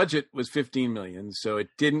the budget was $15 million, so it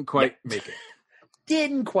didn't quite make it.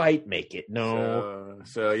 Didn't quite make it. No.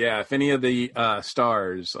 So yeah, if any of the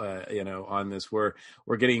stars, on this we're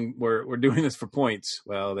doing this for points,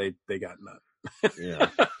 well, they got none. Yeah.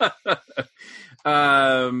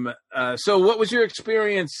 So what was your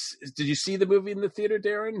experience? Did you see the movie in the theater,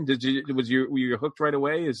 Darren? Were you hooked right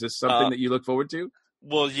away? Is this something that you look forward to?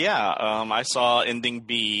 Well, yeah. I saw ending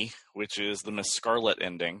B, which is the Miss Scarlet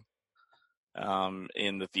ending,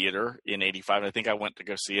 in the theater in '85. I think I went to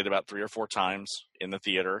go see it about 3 or 4 times in the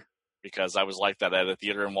theater because I was like that at a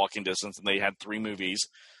theater in walking distance, and they had 3 movies.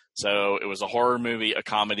 So it was a horror movie, a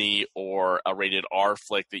comedy, or a rated R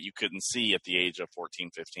flick that you couldn't see at the age of 14,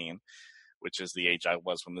 15, which is the age I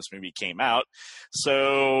was when this movie came out.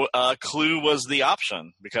 So Clue was the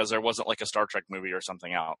option because there wasn't like a Star Trek movie or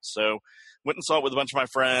something out. So went and saw it with a bunch of my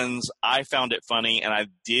friends. I found it funny, and I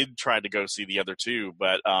did try to go see the other 2,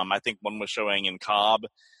 but I think one was showing in Cobb.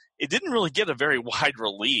 It didn't really get a very wide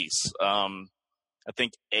release. I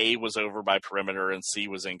think A was over by Perimeter and C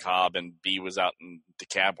was in Cobb and B was out in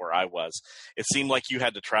DeKalb where I was. It seemed like you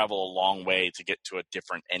had to travel a long way to get to a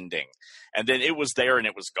different ending. And then it was there and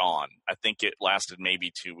it was gone. I think it lasted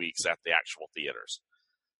maybe 2 weeks at the actual theaters.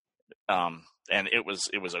 And it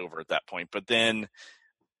was over at that point. But then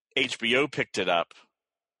HBO picked it up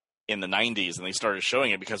in the 90s and they started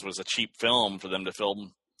showing it because it was a cheap film for them to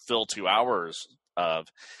fill 2 hours of.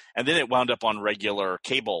 And then it wound up on regular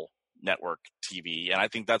cable network TV, and I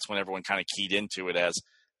think that's when everyone kind of keyed into it as,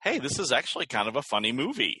 hey, this is actually kind of a funny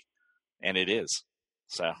movie, and it is.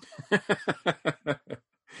 So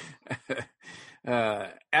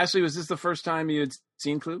Ashley, was this the first time you had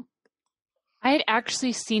seen Clue? I had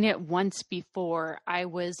actually seen it once before. I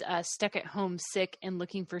was stuck at home sick and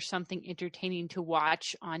looking for something entertaining to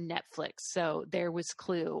watch on Netflix, so there was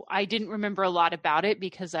Clue. I didn't remember a lot about it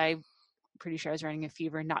because I'm pretty sure I was running a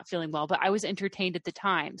fever and not feeling well, but I was entertained at the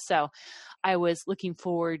time. So I was looking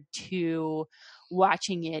forward to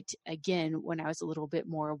watching it again when I was a little bit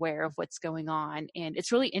more aware of what's going on. And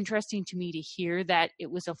it's really interesting to me to hear that it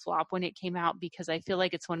was a flop when it came out, because I feel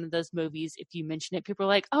like it's one of those movies, if you mention it, people are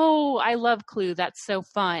like, oh, I love Clue. That's so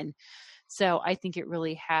fun. So I think it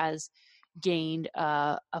really has gained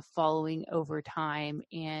a following over time,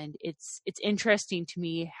 and it's interesting to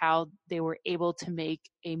me how they were able to make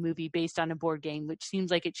a movie based on a board game, which seems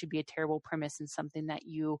like it should be a terrible premise and something that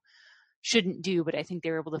you shouldn't do, but I think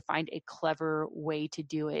they were able to find a clever way to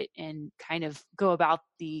do it and kind of go about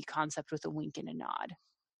the concept with a wink and a nod.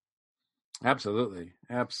 Absolutely.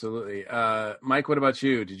 Mike, what about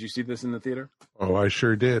you? Did you see this in the theater? Oh, I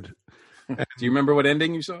sure did. Do you remember what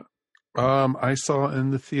ending you saw? I saw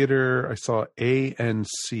in the theater, I saw A and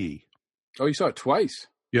C. Oh, you saw it twice?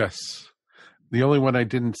 Yes. The only one I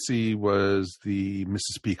didn't see was the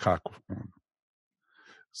Mrs. Peacock one.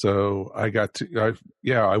 So I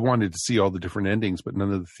wanted to see all the different endings, but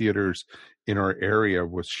none of the theaters in our area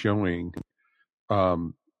was showing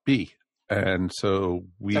B. And so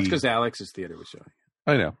That's because Alex's theater was showing.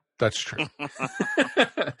 I know. That's true.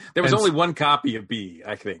 There was only one copy of B,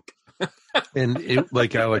 I think. And it,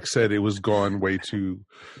 like Alex said, it was gone way too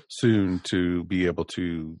soon to be able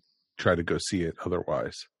to try to go see it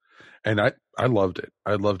otherwise. And I loved it.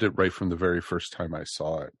 I loved it right from the very first time I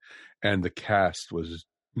saw it. And the cast was,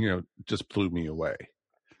 just blew me away.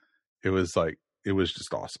 It was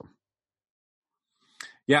just awesome.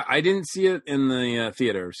 Yeah, I didn't see it in the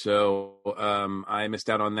theater, so I missed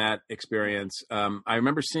out on that experience. I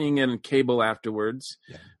remember seeing it on cable afterwards,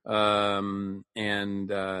 and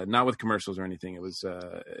not with commercials or anything. It was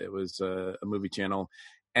a movie channel,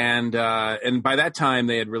 and by that time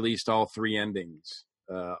they had released all 3 endings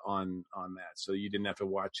on that, so you didn't have to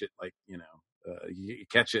watch it you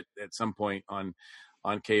catch it at some point on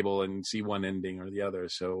cable and see one ending or the other.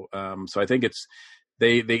 So I think it's.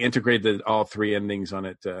 They integrated all 3 endings on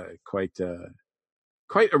it quite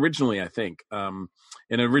originally, I think, in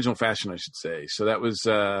an original fashion, I should say. So that was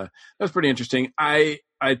pretty interesting. I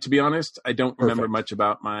to be honest, I don't remember much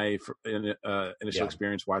about my initial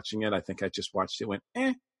experience watching it. I think I just watched it, went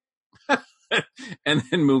and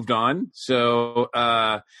then moved on. So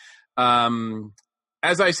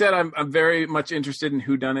as I said, I'm very much interested in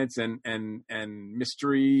whodunits and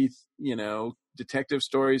mystery, detective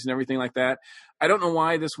stories and everything like that. I don't know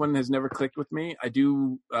why this one has never clicked with me. I did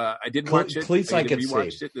watch it. I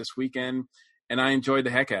rewatched it this weekend, and I enjoyed the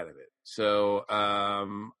heck out of it. So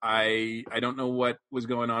I don't know what was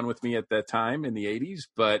going on with me at that time in the 80s,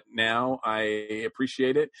 but now I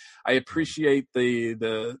appreciate it. I appreciate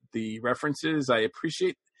the references. I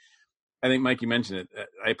appreciate I think Mike, you mentioned it.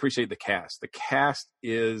 I appreciate the cast. The cast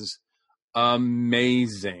is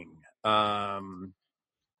amazing. Yeah,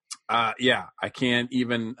 I can't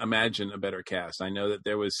even imagine a better cast. I know that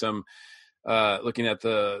there was some, looking at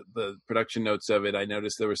the production notes of it, I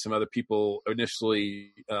noticed there were some other people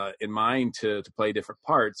initially in mind to play different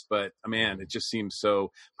parts, but man, it just seems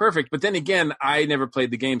so perfect. But then again, I never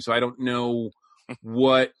played the game, so I don't know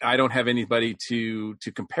I don't have anybody to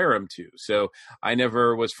compare him to. So I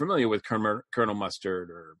never was familiar with Colonel Mustard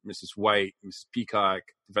or Mrs. White, Mrs. Peacock,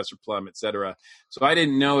 Professor Plum, etc. So I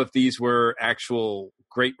didn't know if these were actual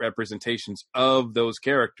great representations of those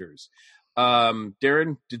characters.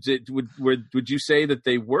 Darren, would you say that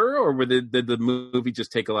they were, or did the movie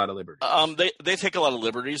just take a lot of liberties? They take a lot of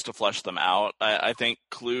liberties to flesh them out. I think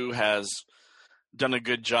Clue has done a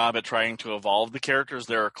good job at trying to evolve the characters.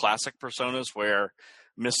 There are classic personas where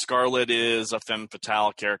Miss Scarlet is a femme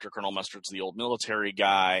fatale character. Colonel Mustard's the old military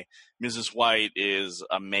guy. Mrs. White is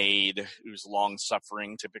a maid who's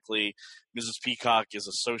long-suffering, typically. Mrs. Peacock is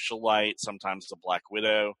a socialite, sometimes a Black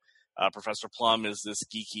Widow. Professor Plum is this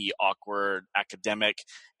geeky, awkward academic.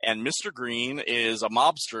 And Mr. Green is a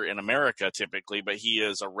mobster in America, typically, but he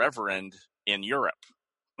is a reverend in Europe.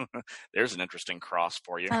 There's an interesting cross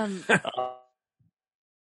for you.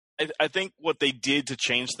 I think what they did to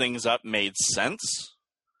change things up made sense.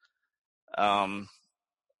 I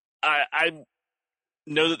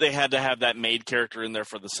know that they had to have that maid character in there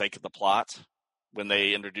for the sake of the plot when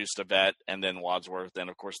they introduced Yvette and then Wadsworth and,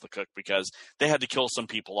 of course, the cook, because they had to kill some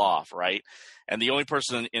people off, right? And the only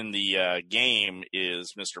person in the game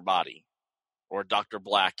is Mr. Body or Dr.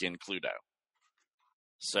 Black in Cluedo.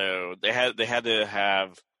 So they had to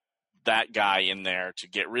have that guy in there to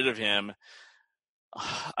get rid of him.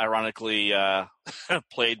 Ironically,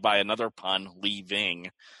 played by another pun, Lee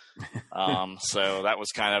Ving. So that was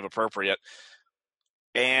kind of appropriate.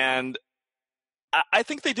 And I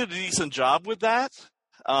think they did a decent job with that.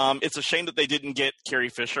 It's a shame that they didn't get Carrie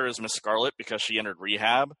Fisher as Miss Scarlet because she entered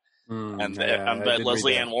rehab. But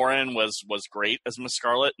Leslie Ann Warren was great as Miss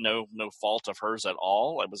Scarlet. No fault of hers at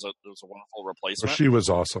all. It was a wonderful replacement. She was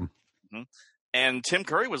awesome. Mm-hmm. And Tim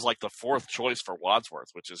Curry was like the fourth choice for Wadsworth,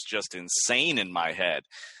 which is just insane in my head.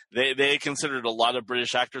 They considered a lot of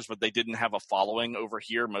British actors, but they didn't have a following over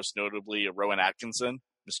here, most notably Rowan Atkinson,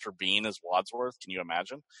 Mr. Bean as Wadsworth. Can you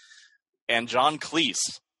imagine? And John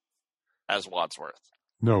Cleese as Wadsworth.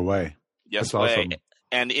 No way. Yes, That's awesome.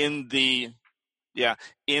 And in the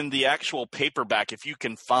actual paperback, if you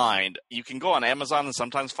can go on Amazon and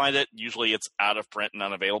sometimes find it. Usually it's out of print and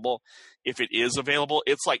unavailable. If it is available,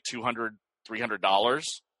 it's like $200, $300.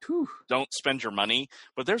 Don't spend your money.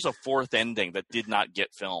 But there's a fourth ending that did not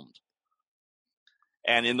get filmed.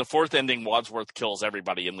 And in the fourth ending, Wadsworth kills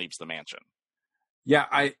everybody and leaves the mansion. Yeah,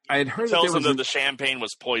 I had heard tells them that the champagne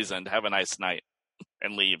was poisoned. Have a nice night,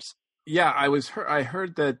 and leaves. Yeah, I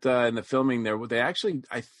heard that in the filming there, they actually,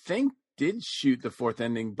 I think, did shoot the fourth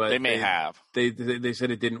ending, but they may have. They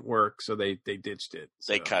said it didn't work, so they ditched it.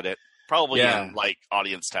 So. They cut it, probably in like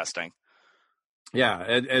audience testing. Yeah,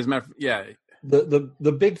 as matter. Yeah,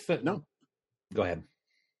 the big thing. No, go ahead.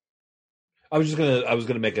 I was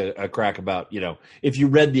gonna make a crack about, if you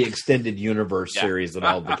read the extended universe series, then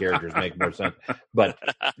all of the characters make more sense. But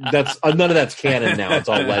that's none of that's canon now; it's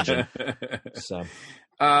all legend. So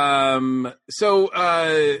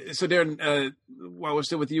Darren, while we're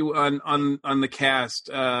still with you on the cast,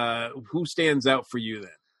 who stands out for you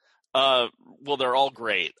then? Well, they're all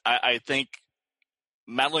great. I think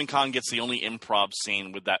Madeline Kahn gets the only improv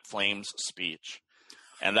scene with that Flames speech.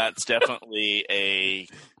 And that's definitely a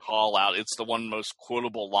call out. It's the one most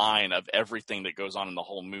quotable line of everything that goes on in the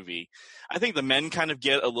whole movie. I think the men kind of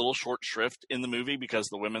get a little short shrift in the movie because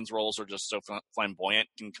the women's roles are just so flamboyant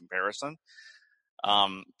in comparison.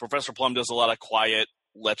 Professor Plum does a lot of quiet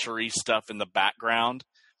lechery stuff in the background.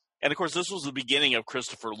 And, of course, this was the beginning of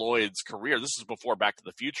Christopher Lloyd's career. This is before Back to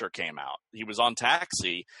the Future came out. He was on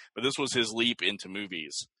Taxi, but this was his leap into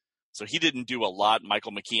movies. So he didn't do a lot.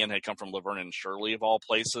 Michael McKean had come from Laverne and Shirley, of all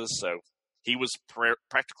places, so he was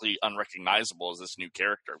practically unrecognizable as this new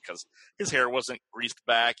character because his hair wasn't greased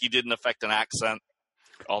back. He didn't affect an accent,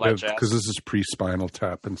 all that jazz. Because this is pre-Spinal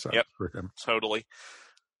Tap and stuff for him. Totally.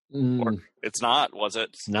 Or it's not, was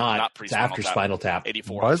it? It's not. pre-Spinal It's after Tap. Spinal Tap.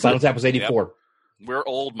 84. Spinal Tap was 84. Yep. We're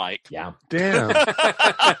old, Mike. Yeah. Damn.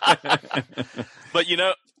 But,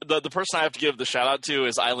 the person I have to give the shout-out to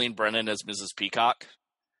is Eileen Brennan as Mrs. Peacock.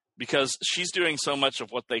 Because she's doing so much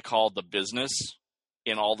of what they call the business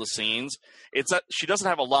in all the scenes. It's that she doesn't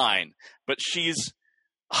have a line, but she's,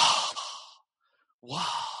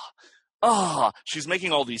 she's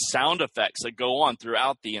making all these sound effects that go on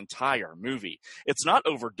throughout the entire movie. It's not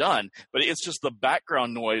overdone, but it's just the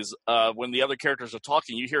background noise when the other characters are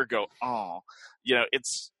talking. You hear it go, oh, you know,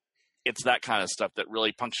 it's that kind of stuff that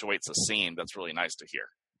really punctuates a scene. That's really nice to hear.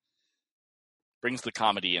 Brings the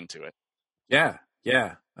comedy into it. Yeah.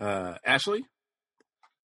 Ashley,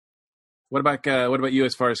 what about you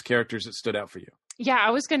as far as characters that stood out for you? Yeah,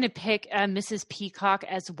 I was going to pick Mrs. Peacock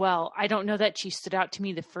as well. I don't know that she stood out to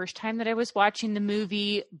me the first time that I was watching the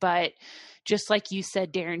movie, but just like you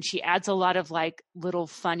said, Darren, she adds a lot of like little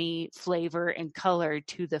funny flavor and color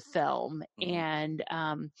to the film. And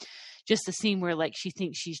just the scene where like she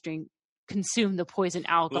thinks she's consumed the poison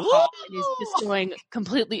alcohol and is just going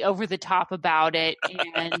completely over the top about it.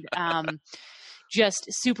 And just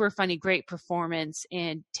super funny, great performance.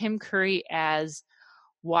 And Tim Curry as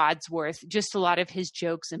Wadsworth, just a lot of his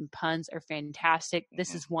jokes and puns are fantastic.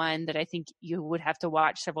 This is one that I think you would have to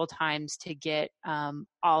watch several times to get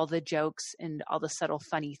all the jokes and all the subtle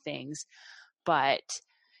funny things. But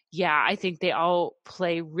yeah, I think they all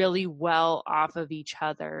play really well off of each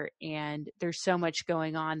other, and there's so much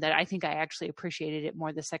going on that I think I actually appreciated it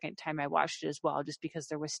more the second time I watched it as well, just because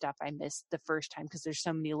there was stuff I missed the first time because there's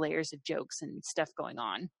so many layers of jokes and stuff going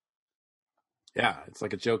on. Yeah, it's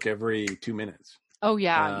like a joke every 2 minutes. Oh,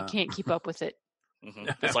 yeah. You can't keep up with it.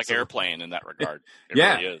 It's like Airplane in that regard. It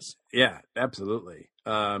yeah, really is. Yeah, absolutely.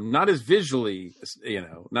 Not as visually,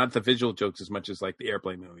 not the visual jokes as much as like the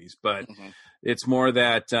Airplane movies, but it's more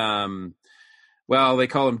that, they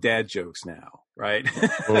call them dad jokes now, right?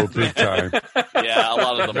 Oh, big time. Yeah, a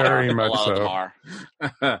lot of them Very are. much a lot so. of them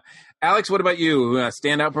are. Alex, what about you?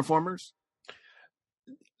 Standout performers?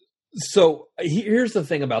 So here's the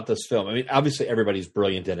thing about this film. I mean, obviously everybody's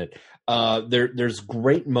brilliant in it. There's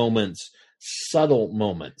great moments, subtle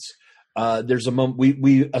moments. There's a moment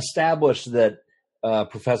we established that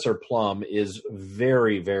Professor Plum is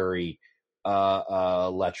very, very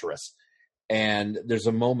lecherous, and there's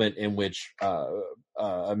a moment in which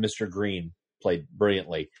Mr. Green, played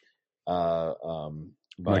brilliantly by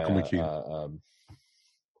Michael McKean.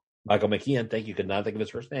 Michael McKean. Thank you. Could not think of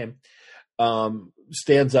his first name.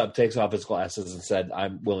 Stands up, takes off his glasses, and said,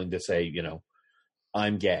 "I'm willing to say,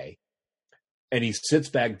 I'm gay." And he sits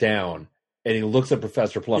back down and he looks at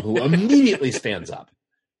Professor Plum, who immediately stands up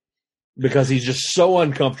because he's just so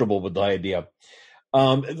uncomfortable with the idea.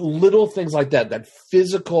 Little things like that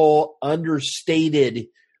physical, understated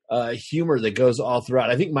humor that goes all throughout.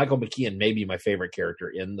 I think Michael McKean may be my favorite character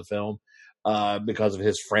in the film because of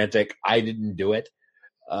his frantic, I didn't do it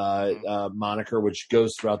moniker, which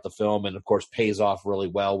goes throughout the film and, of course, pays off really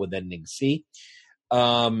well with Ending C.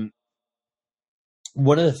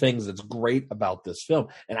 One of the things that's great about this film,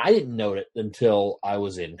 and I didn't know it until I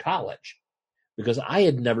was in college, because I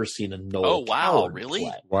had never seen a Noel Coward really?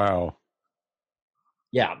 play. Wow.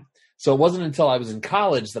 Yeah. So it wasn't until I was in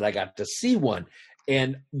college that I got to see one.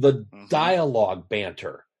 And the dialogue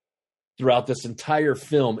banter throughout this entire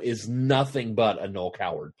film is nothing but a Noel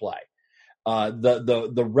Coward play.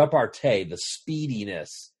 The repartee, the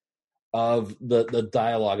speediness of the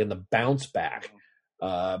dialogue and the bounce back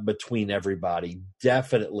between everybody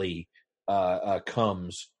definitely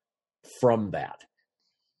comes from that,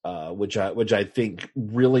 which I think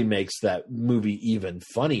really makes that movie even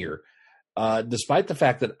funnier. Despite the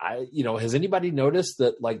fact that has anybody noticed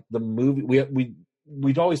that like the movie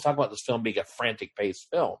we'd always talk about this film being a frantic paced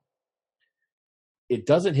film. It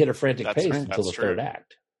doesn't hit a frantic pace until the third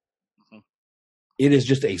act. It is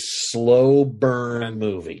just a slow burn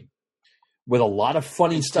movie with a lot of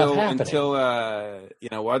funny stuff happening.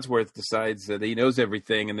 Until Wadsworth decides that he knows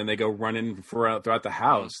everything, and then they go running throughout the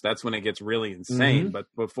house. That's when it gets really insane. But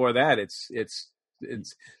before that, it's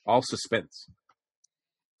all suspense.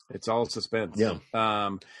 It's all suspense. Yeah.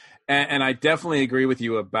 And I definitely agree with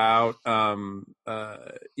you about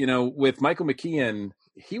with Michael McKean.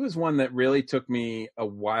 He was one that really took me a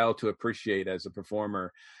while to appreciate as a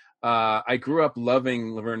performer. I grew up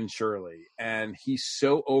loving Laverne and Shirley, and he's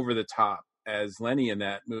so over the top as Lenny in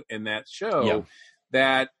that show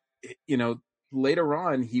that later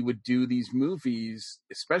on he would do these movies,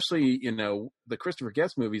 especially the Christopher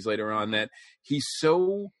Guest movies later on, that he's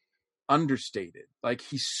so understated. Like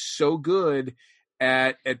he's so good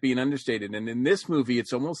at being understated, and in this movie,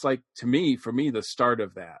 it's almost like for me the start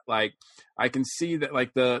of that. Like I can see that,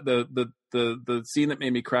 like the scene that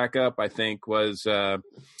made me crack up, I think, was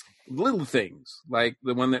little things. Like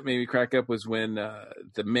the one that made me crack up was when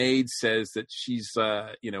the maid says that she's,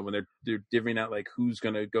 when they're divvying out like who's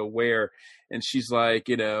going to go where, and she's like,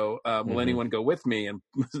 will anyone go with me? And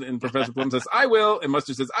Professor Plum says, I will, and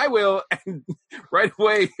Mustard says, I will, and right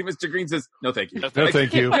away Mr. Green says, no, thank you. No,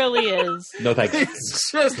 thank you. It really is. No, thank you.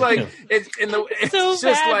 It's just like it's so just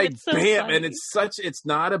bad, like it's so bam, funny. and it's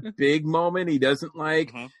not a big moment. He doesn't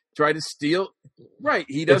like try to steal. Right,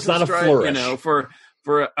 he doesn't. It's not a try, flourish.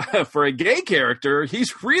 For a gay character,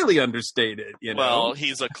 he's really understated. Well,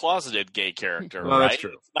 he's a closeted gay character, Well, right? that's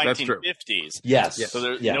true. It's That's true. 1950s. Yes.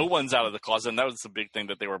 So no one's out of the closet, and that was the big thing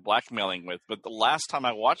that they were blackmailing with. But the last time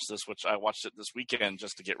I watched this, which I watched it this weekend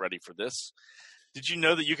just to get ready for this, did you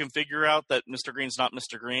know that you can figure out that Mr. Green's not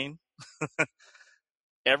Mr. Green?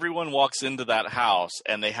 Everyone walks into that house,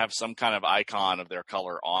 and they have some kind of icon of their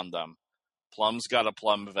color on them. Plum's got a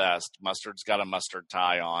plum vest. Mustard's got a mustard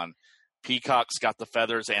tie on. Peacock's got the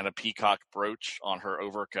feathers and a peacock brooch on her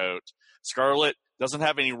overcoat. Scarlet doesn't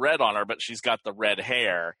have any red on her, but she's got the red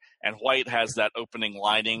hair. And White has that opening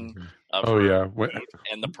lining of her coat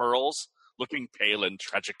and the pearls, looking pale and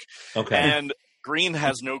tragic. Okay. And Green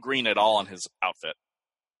has no green at all on his outfit.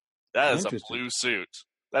 That is a blue suit.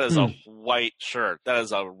 That is a white shirt. That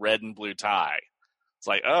is a red and blue tie. It's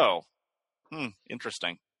like,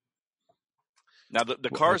 interesting. Now, the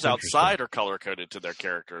cars outside are color-coded to their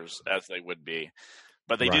characters, as they would be.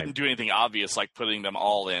 But they didn't do anything obvious, like putting them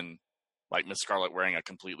all in, like Miss Scarlet wearing a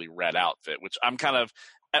completely red outfit, which I'm kind of,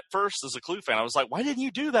 at first, as a Clue fan, I was like, why didn't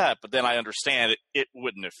you do that? But then I understand it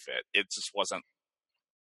wouldn't have fit. It just wasn't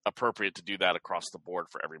appropriate to do that across the board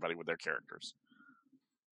for everybody with their characters.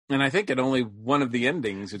 And I think at only one of the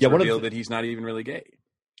endings, it's revealed that he's not even really gay.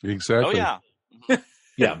 Exactly. Oh, yeah.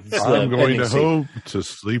 Yeah, I'm going to home to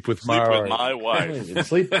sleep with my wife.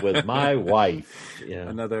 Sleep with my wife. Yeah.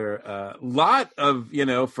 Another lot of,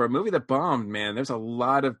 for a movie that bombed, man, there's a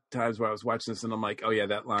lot of times where I was watching this and I'm like, oh yeah,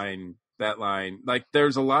 that line. Like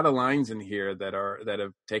there's a lot of lines in here that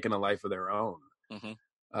have taken a life of their own.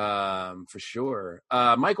 For sure.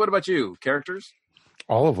 Mike, what about you? Characters?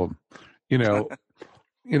 All of them. I'm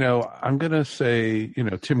going to say,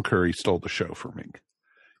 Tim Curry stole the show for me.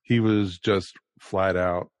 He was just flat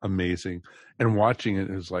out amazing. And watching it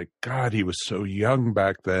is like, God, he was so young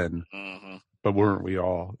back then. But weren't we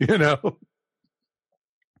all,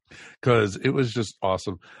 Because it was just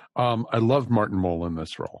awesome. I loved Martin Mull in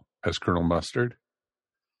this role as Colonel Mustard.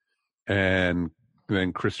 And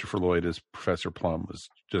then Christopher Lloyd as Professor Plum was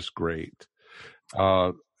just great.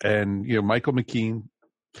 And, Michael McKean,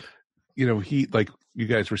 he, like you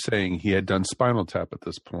guys were saying, he had done Spinal Tap at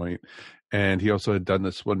this point. And he also had done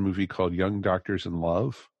this one movie called Young Doctors in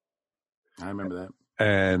Love. I remember that.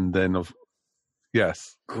 And then,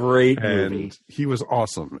 yes. Great and movie. He was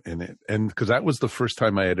awesome in it. And because that was the first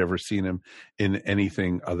time I had ever seen him in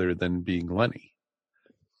anything other than being Lenny.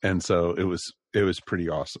 And so it was pretty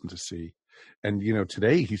awesome to see. And,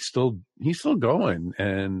 today he's still going.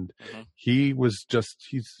 And he was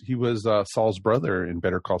Saul's brother in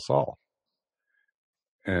Better Call Saul.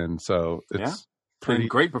 And so it's pretty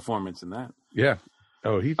great performance in that. Yeah.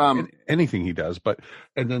 Oh, anything he does.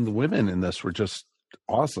 And then the women in this were just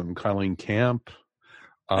awesome. Colleen Camp.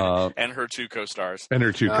 And her two co-stars.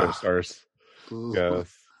 Yes.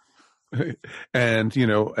 And,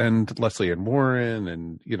 and Leslie Ann Warren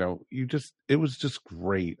and, it was just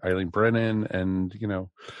great. Eileen Brennan and,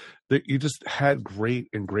 you just had great.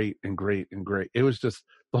 It was just,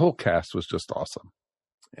 the whole cast was just awesome.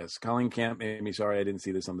 Yes, Colleen Camp made me sorry I didn't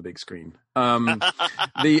see this on the big screen.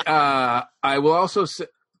 I will also say,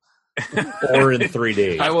 or in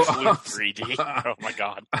 3D. I will 3D. Oh my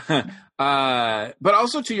God! But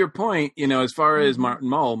also to your point, as far as Martin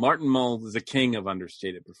Mull is a king of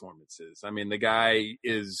understated performances. I mean, the guy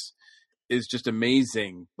is just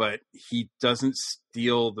amazing, but he doesn't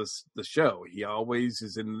steal the show. He always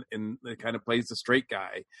is in kind of plays the straight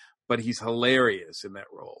guy, but he's hilarious in that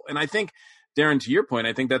role. And I think, Darren, to your point,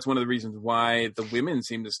 I think that's one of the reasons why the women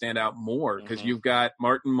seem to stand out more, because you've got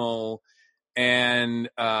Martin Mull and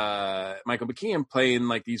Michael McKean playing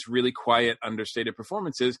like these really quiet, understated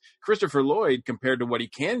performances. Christopher Lloyd, compared to what he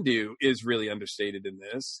can do, is really understated in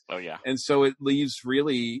this. Oh, yeah. And so it leaves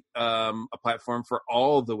really a platform for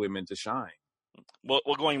all the women to shine. Well,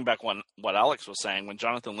 going back on what Alex was saying, when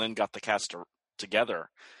Jonathan Lynn got the cast together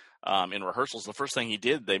in rehearsals, the first thing he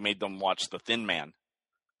did, they made them watch The Thin Man.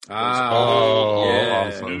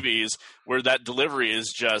 Awesome. Movies where that delivery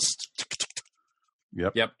is just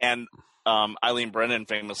Yep. And Eileen Brennan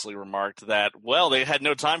famously remarked that, well, they had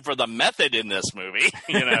no time for the method in this movie,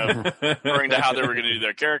 referring to how they were going to do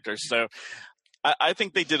their characters. So I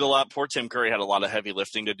think they did a lot. Poor Tim Curry had a lot of heavy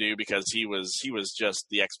lifting to do because he was just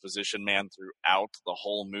the exposition man throughout the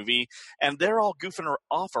whole movie, and they're all goofing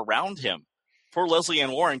off around him. Poor Leslie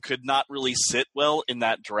Ann Warren could not really sit well in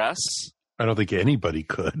that dress. I don't think anybody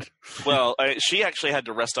could. Well, she actually had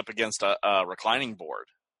to rest up against a reclining board,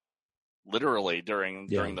 literally during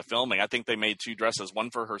the filming. I think they made 2 dresses, one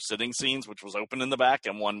for her sitting scenes, which was open in the back,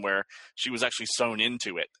 and one where she was actually sewn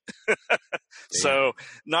into it. So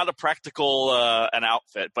not a practical an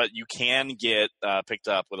outfit, but you can get picked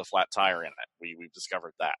up with a flat tire in it. We've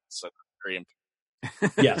discovered that. So very important.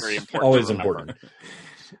 Yes, very important. Always important.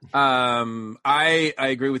 I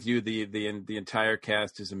agree with you. The entire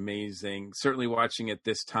cast is amazing. Certainly watching it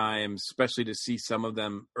this time, especially to see some of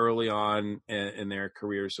them early on in their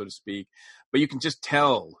career, so to speak. But you can just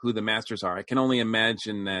tell who the masters are. I can only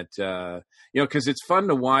imagine that, because it's fun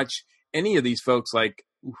to watch any of these folks. Like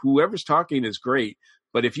whoever's talking is great,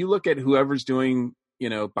 but if you look at whoever's doing,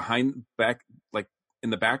 back, like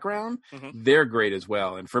in the background, they're great as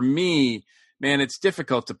well. And for me, man, it's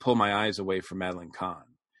difficult to pull my eyes away from Madeline Kahn.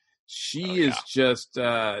 She's just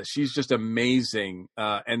amazing.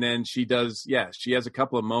 And then she has a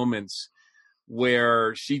couple of moments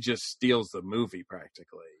where she just steals the movie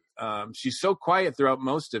practically. She's so quiet throughout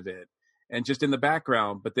most of it and just in the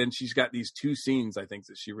background, but then she's got these 2 scenes, I think,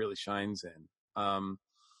 that she really shines in.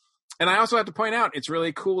 And I also have to point out, it's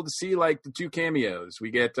really cool to see like the 2 cameos.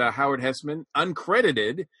 We get Howard Hesseman,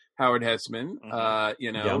 uncredited Howard Hesseman,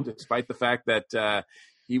 despite the fact that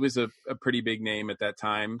he was a pretty big name at that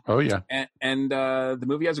time. Oh, yeah. And the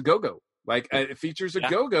movie has a go-go. Like, it features a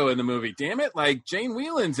go-go in the movie. Damn it. Like, Jane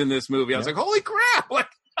Whelan's in this movie. I was like, holy crap. Like,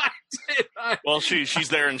 well, she's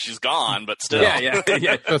there and she's gone, but still. Yeah.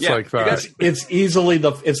 That's like that. It's easily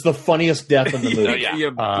it's the funniest death in the movie.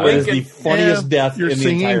 It is the funniest death in the entire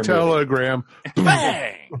movie. You're singing Telegram.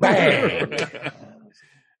 Bang! Bang!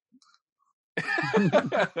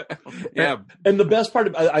 Yeah. And the best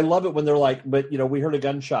part, I love it when they're like, but we heard a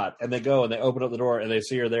gunshot, and they go and they open up the door and they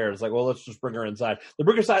see her there. And it's like, well, let's just bring her inside. They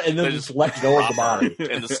bring her inside and then they just let go of the body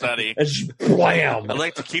in the study. And just blam. I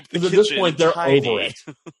like to keep the kitchen kitchen at this point they're tidy. over it.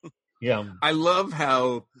 Yeah. I love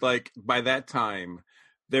how, like, by that time,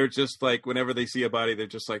 they're just like, whenever they see a body, they're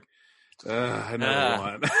just like, another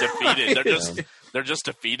one. Defeated. They're just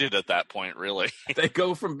defeated at that point, really. They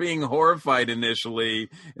go from being horrified initially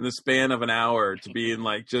in the span of an hour to being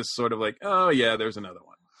like, just sort of like, oh yeah, there's another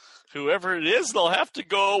one. Whoever it is, they'll have to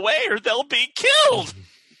go away or they'll be killed.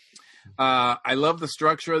 I love the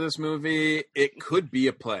structure of this movie. It could be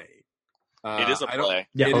a play. It is a play.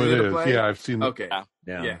 Yeah, it is a play? Yeah, I've seen. Okay.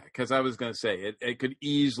 Yeah, because I was going to say it could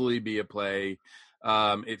easily be a play.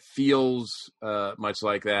 It feels much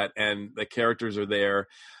like that, and the characters are there.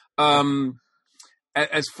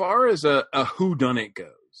 As far as a whodunit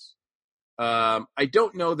goes, I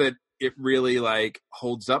don't know that it really like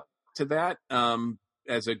holds up to that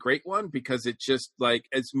as a great one, because it just like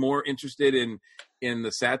it's more interested in the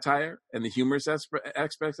satire and the humorous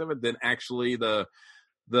aspects of it than actually the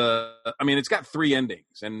I mean, it's got 3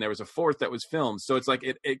 endings and there was a 4th that was filmed. So it's like,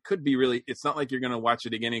 it could be really, it's not like you're going to watch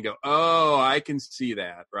it again and go, oh, I can see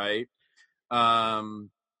that. Right.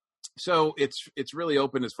 So it's really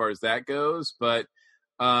open as far as that goes, but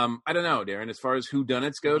I don't know, Darren, as far as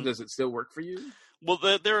whodunits go, does it still work for you? Well,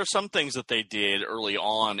 there are some things that they did early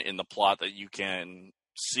on in the plot that you can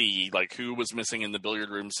see, like who was missing in the billiard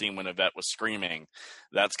room scene when Yvette was screaming.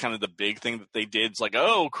 That's kind of the big thing that they did. It's like,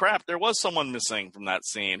 oh crap, there was someone missing from that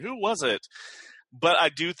scene. Who was it? But I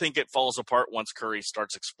do think it falls apart once Curry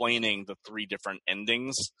starts explaining the 3 different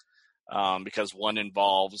endings, because one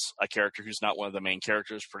involves a character who's not one of the main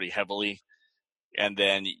characters pretty heavily. And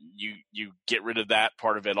then you get rid of that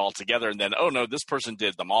part of it altogether, and then, oh no, this person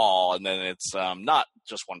did them all, and then it's not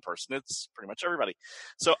just one person, it's pretty much everybody.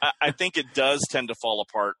 So I think it does tend to fall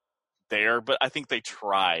apart there, but I think they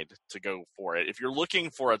tried to go for it. If you're looking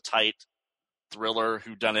for a tight thriller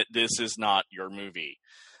whodunit, this is not your movie.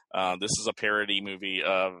 This is a parody movie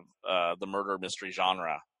of the murder mystery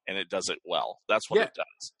genre, and it does it well. That's what it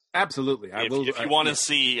does. Absolutely. If you want to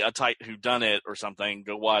see a tight whodunit or something,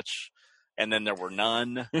 go watch And Then There Were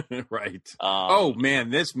None. Right. Oh man,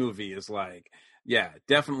 this movie is like,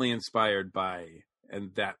 definitely inspired by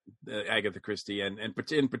Agatha Christie and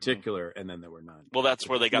in particular, And Then There Were None. Well, that's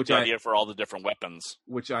where they got the idea for all the different weapons,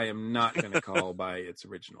 which I am not going to call by its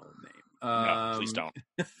original name. No, please don't.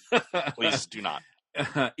 Please do not.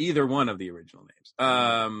 Either one of the original names.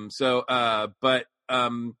 But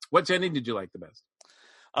what ending did you like the best?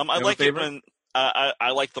 I like it when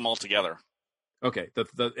I like them all together. Okay,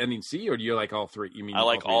 the ending C, or do you like all three? You mean I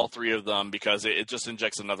like all three of them because it just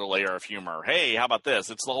injects another layer of humor. Hey, how about this?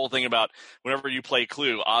 It's the whole thing about whenever you play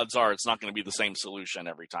Clue, odds are it's not going to be the same solution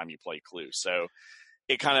every time you play Clue. So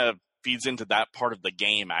it kind of feeds into that part of the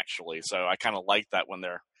game, actually. So I kind of like that when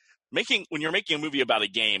you're making a movie about a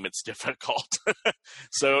game, it's difficult.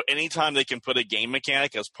 So anytime they can put a game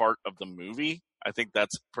mechanic as part of the movie, I think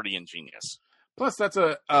that's pretty ingenious. Plus, that's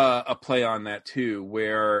a play on that too,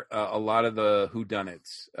 where a lot of the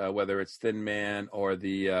whodunits, whether it's Thin Man or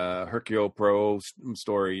the Hercule Poirot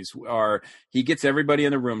stories, he gets everybody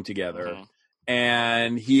in the room together,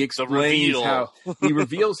 and he explains he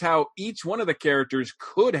reveals how each one of the characters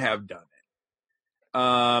could have done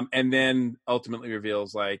it, and then ultimately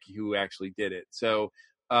reveals like who actually did it. So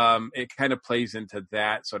it kind of plays into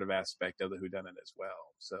that sort of aspect of the whodunit as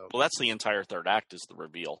well. So, well, that's the entire third act is the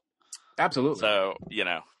reveal. Absolutely. So,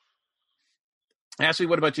 Ashley,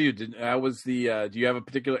 what about you? Do you have a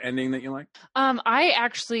particular ending that you like? I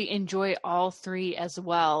actually enjoy all three as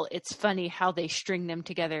well. It's funny how they string them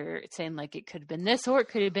together, saying like it could have been this or it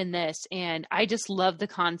could have been this. And I just love the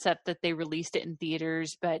concept that they released it in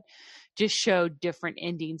theaters, but just showed different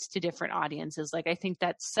endings to different audiences. Like, I think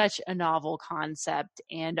that's such a novel concept,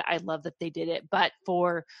 and I love that they did it. But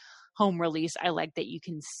for home release, I like that you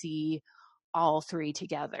can see all three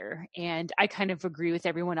together. And I kind of agree with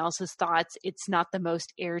everyone else's thoughts. It's not the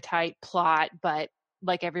most airtight plot, but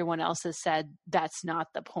like everyone else has said, that's not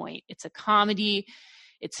the point. It's a comedy.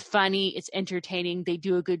 It's funny. It's entertaining. They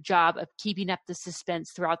do a good job of keeping up the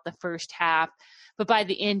suspense throughout the first half. But by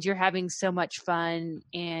the end, you're having so much fun,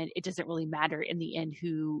 and it doesn't really matter in the end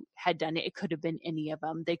who had done it. It could have been any of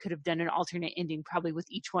them. They could have done an alternate ending, probably with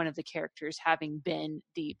each one of the characters having been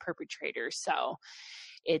the perpetrator. So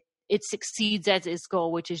it succeeds as its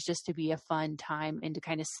goal, which is just to be a fun time and to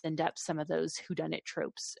kind of send up some of those whodunit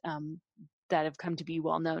tropes that have come to be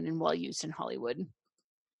well known and well used in Hollywood.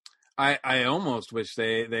 I almost wish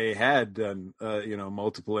they had done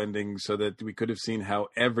multiple endings so that we could have seen how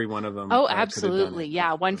every one of them. Oh, absolutely,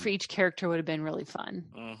 yeah. One for each character would have been really fun.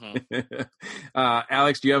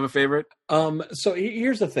 Alex, do you have a favorite? So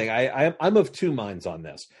here's the thing. I'm of two minds on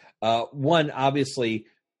this. One, obviously,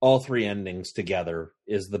 all three endings together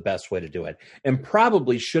is the best way to do it, and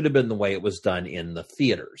probably should have been the way it was done in the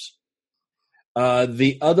theaters.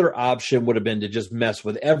 The other option would have been to just mess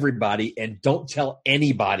with everybody and don't tell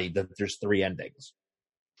anybody that there's three endings.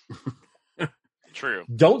 True.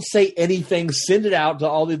 Don't say anything, send it out to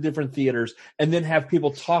all the different theaters, and then have people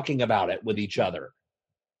talking about it with each other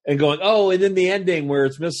and going, oh, and then the ending where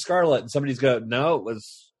it's Miss Scarlet, and somebody's going, no, it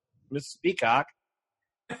was Miss Peacock.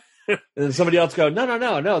 And then somebody else go,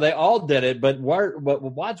 no, they all did it, but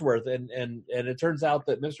Wadsworth, and it turns out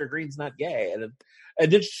that Mr. Green's not gay, and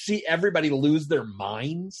did you see everybody lose their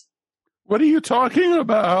minds? What are you talking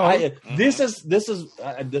about? This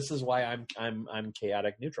is why I'm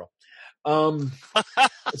chaotic neutral.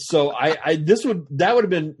 So that would have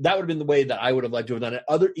been the way that I would have liked to have done it.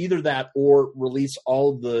 Either that or release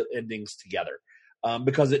all the endings together,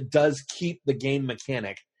 because it does keep the game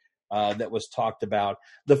mechanic that was talked about.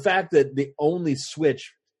 The fact that the only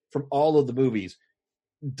switch from all of the movies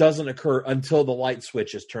doesn't occur until the light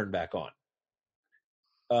switch is turned back on,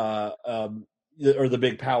 or the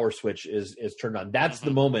big power switch is turned on. That's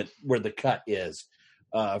the moment where the cut is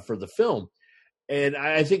for the film, and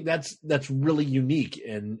I think that's really unique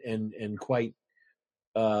and quite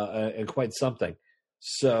something.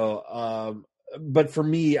 So. But for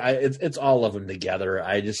me, it's all of them together.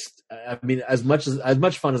 I mean, as much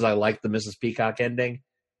fun as I like the Mrs. Peacock ending,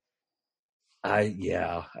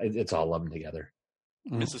 it's all of them together.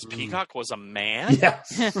 Mrs. Peacock was a man?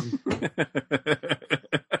 Yes.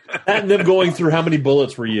 And them going through how many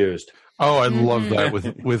bullets were used. Oh, I love that with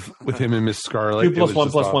him and Miss Scarlet. 2 +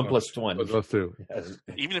 1 + 1 + 1. Those two. Yes.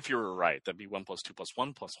 Even if you were right, that'd be 1 + 2 +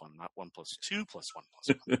 1 + 1, not 1 + 2 + 1 +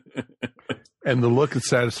 1. And the look of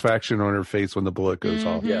satisfaction on her face when the bullet goes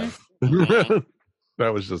off. Yeah.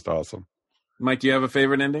 That was just awesome. Mike, do you have a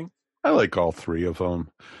favorite ending? I like all three of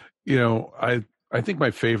them. I think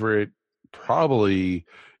my favorite probably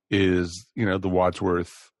is, the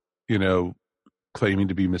Wadsworth, claiming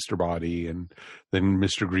to be Mr. Body, and then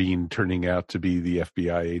Mr. Green turning out to be the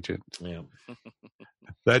FBI agent. Yeah.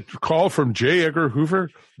 That call from J. Edgar Hoover,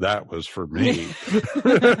 that was for me.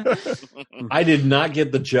 I did not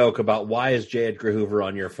get the joke about why is J. Edgar Hoover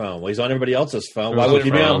on your phone? Well, he's on everybody else's phone. Why wouldn't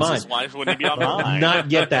he be on mine? Why wouldn't he be on mine? Not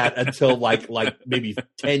get that until like maybe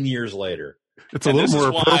 10 years later. It's a little more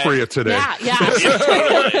appropriate today. Yeah.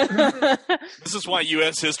 This is why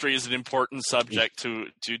U.S. history is an important subject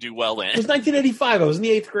to do well in. It was 1985. I was in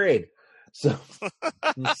the 8th grade. So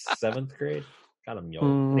 7th grade. Got him, yo.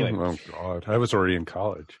 Anyway. Oh God, I was already in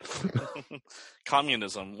college.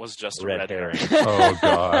 Communism was just a Red red herring.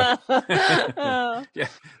 Oh God. Yeah.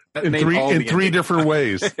 In three different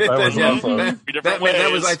ways. That was awesome. That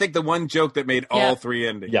was, I think, the one joke that made all three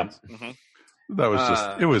endings. Yeah. That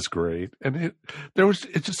was it was great. And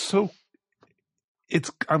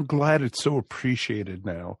I'm glad it's so appreciated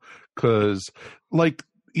now, because like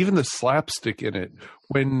even the slapstick in it,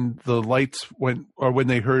 when the lights went, or when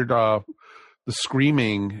they heard the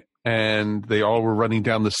screaming and they all were running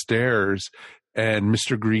down the stairs and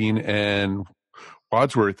Mr. Green and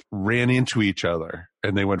Wadsworth ran into each other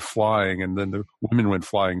and they went flying, and then the women went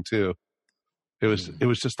flying too. It was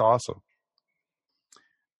just awesome.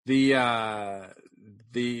 I'll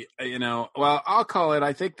call it,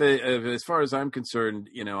 I think as far as I'm concerned,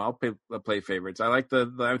 I'll play favorites. I like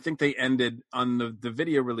I think they ended on the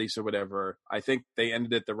video release or whatever. I think they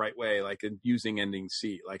ended it the right way, like using ending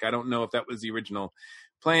C. Like, I don't know if that was the original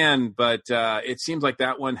plan, but it seems like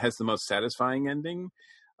that one has the most satisfying ending.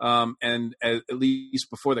 And at least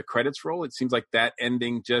before the credits roll, it seems like that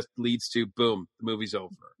ending just leads to boom, the movie's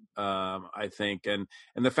over. I think, and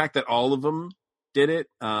the fact that all of them did it,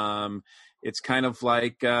 it's kind of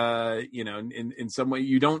like in some way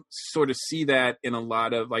you don't sort of see that in a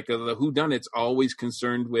lot of like the whodunit's always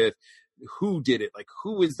concerned with who did it, like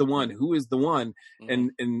who is the one, mm-hmm.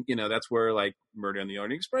 and that's where like Murder on the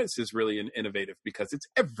Orient Express is really innovative, because it's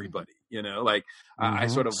everybody, mm-hmm. I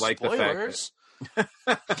sort of like Spoilers. The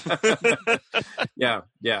fact that yeah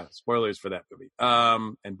spoilers for that movie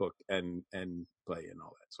and book and play and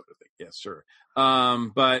all that sort of thing. Yes, sure.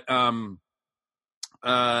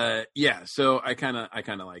 So I kind of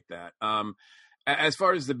like that. As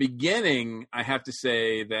far as the beginning, I have to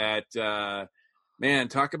say that man,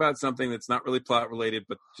 talk about something that's not really plot related,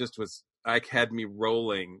 but just had me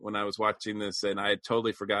rolling when I was watching this, and I had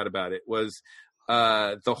totally forgot about it, was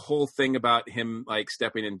the whole thing about him like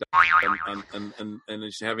stepping in and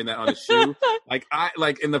just having that on his shoe. like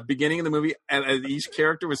in the beginning of the movie, and as each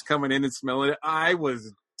character was coming in and smelling it, I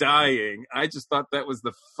was dying. I just thought that was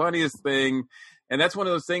the funniest thing. And that's one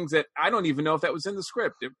of those things that I don't even know if that was in the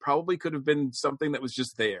script. It probably could have been something that was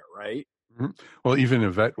just there, right? Mm-hmm. Well, even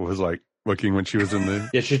Yvette was like looking when she was in the...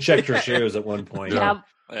 Yeah, she checked her shoes at one point. Yeah.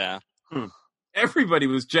 Everybody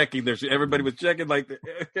was checking their shoes. Everybody was checking like...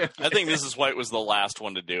 I think Mrs. White was the last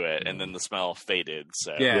one to do it, and then the smell faded.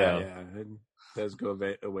 So Yeah. It does go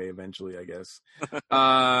away eventually, I guess.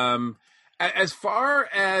 As far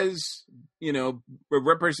as, a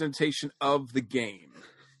representation of the game,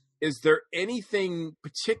 is there anything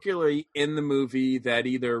particularly in the movie that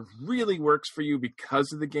either really works for you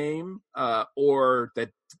because of the game, or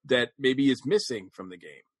that maybe is missing from the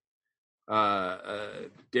game?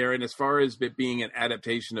 Darren, as far as it being an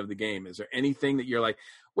adaptation of the game, is there anything that you're like,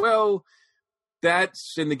 well,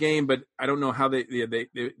 that's in the game, but I don't know how they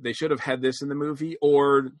should have had this in the movie,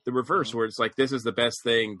 or the reverse, where it's like, this is the best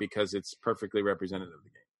thing because it's perfectly representative of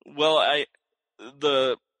the game? Well,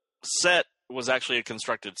 the set was actually a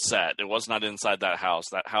constructed set. It was not inside that house.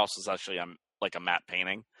 That house is actually like a matte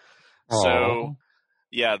painting. Aww. So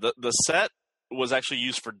yeah, the set was actually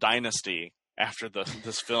used for Dynasty after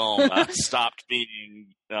this film stopped being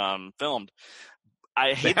filmed.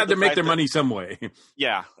 They had to make their money some way.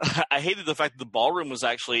 Yeah. I hated the fact that the ballroom was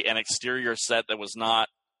actually an exterior set that was not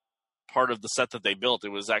part of the set that they built. It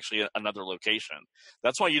was actually another location.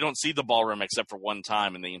 That's why you don't see the ballroom except for one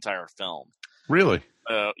time in the entire film. Really?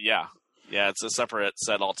 Yeah. Yeah, it's a separate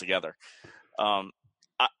set altogether.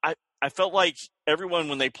 I felt like everyone,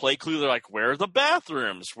 when they play Clue, they're like, where are the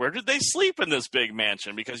bathrooms? Where did they sleep in this big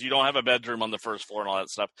mansion? Because you don't have a bedroom on the first floor and all that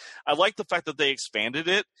stuff. I like the fact that they expanded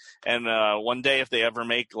it. And one day, if they ever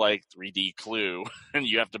make like 3D Clue and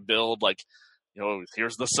you have to build like,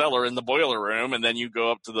 here's the cellar in the boiler room, and then you go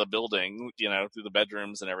up to the building, through the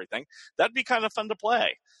bedrooms and everything, that'd be kind of fun to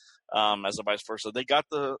play. As a vice versa. They got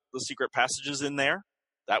the secret passages in there.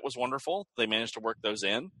 That was wonderful. They managed to work those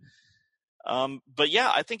in. But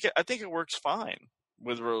yeah, I think it works fine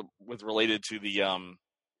with related to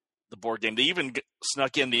the board game. They even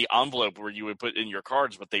snuck in the envelope where you would put in your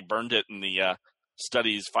cards, but they burned it in the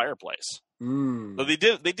study's fireplace. So they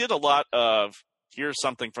did a lot of, here's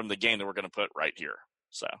something from the game that we're going to put right here.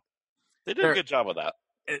 So they did a good job of that.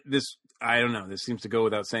 I don't know. This seems to go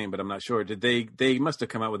without saying, but I'm not sure. Did they must have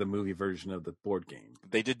come out with a movie version of the board game?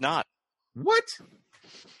 They did not. What?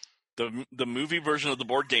 The movie version of the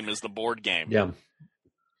board game is the board game. Yeah.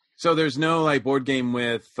 So there's no like board game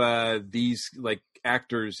with these like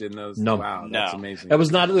actors in those. No. Wow, that's amazing. That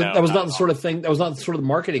was not the sort of thing. That was not the sort of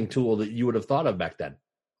marketing tool that you would have thought of back then.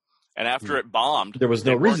 And after it bombed, there was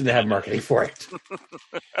no reason to have marketing for it.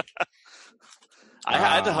 I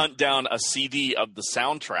had to hunt down a CD of the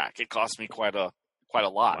soundtrack. It cost me quite a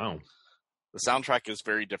lot. Wow. The soundtrack is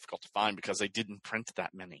very difficult to find because they didn't print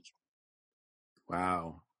that many.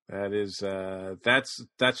 Wow. That is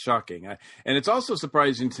that's shocking. And it's also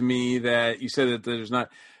surprising to me that you said that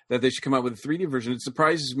that they should come out with a 3D version. It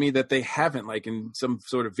surprises me that they haven't, like in some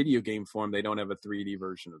sort of video game form, they don't have a 3D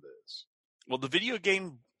version of this. Well, the video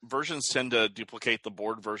game versions tend to duplicate the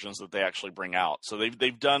board versions that they actually bring out. So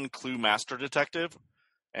they've done Clue Master Detective,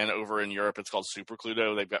 and over in Europe it's called Super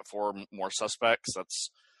Cluedo. They've got 4 more suspects.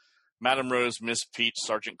 That's Madame Rose, Miss Peach,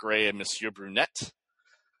 Sergeant Grey, and Monsieur Brunette.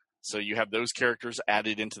 So you have those characters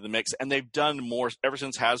added into the mix, and they've done more ever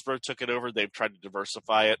since Hasbro took it over. They've tried to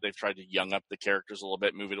diversify it. They've tried to young up the characters a little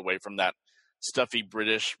bit, move it away from that stuffy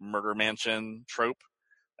British murder mansion trope,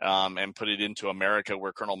 and put it into America,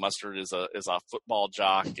 where Colonel Mustard is a football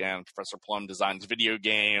jock, and Professor Plum designs video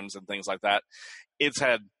games and things like that. It's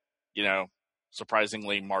had,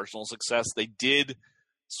 surprisingly marginal success. They did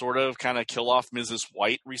sort of kind of kill off Mrs.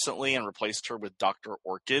 White recently and replaced her with Dr.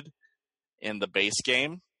 Orchid in the base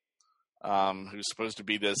game. Who's supposed to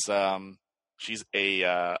be this, she's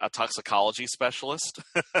a toxicology specialist.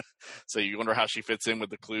 So you wonder how she fits in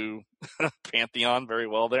with the Clue pantheon very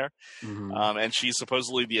well there. Mm-hmm. And she's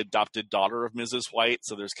supposedly the adopted daughter of Mrs. White.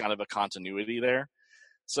 So there's kind of a continuity there.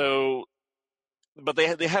 So, but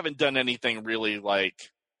they haven't done anything really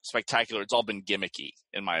like spectacular. It's all been gimmicky,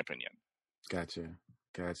 in my opinion. Gotcha.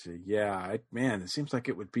 Yeah, man, it seems like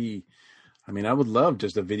it would be, I would love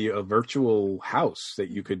just a virtual house that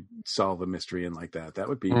you could solve a mystery in like that. That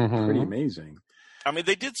would be pretty amazing.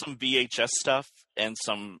 They did some VHS stuff and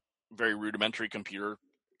some very rudimentary computer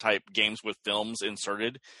type games with films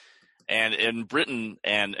inserted. And in Britain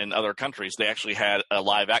and in other countries, they actually had a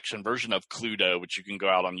live action version of Cluedo, which you can go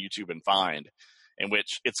out on YouTube and find, in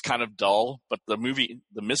which it's kind of dull, but the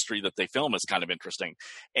mystery that they film is kind of interesting.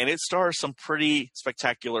 And it stars some pretty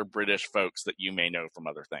spectacular British folks that you may know from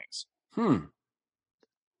other things.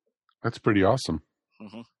 That's pretty awesome.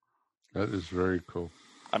 Mm-hmm. That is very cool.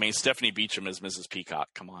 Stephanie Beacham is Mrs. Peacock.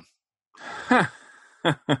 Come on.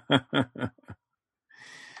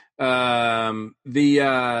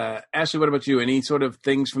 Ashley, what about you? Any sort of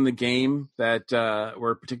things from the game that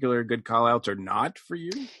were particular good call outs or not for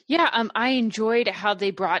you? Yeah, I enjoyed how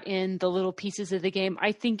they brought in the little pieces of the game.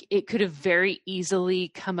 I think it could have very easily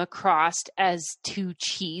come across as too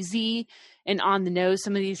cheesy and on the nose,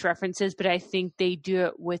 some of these references, but I think they do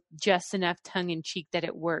it with just enough tongue in cheek that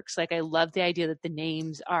it works. Like, I love the idea that the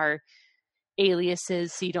names are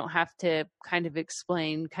aliases, so you don't have to kind of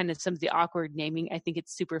explain kind of some of the awkward naming. I think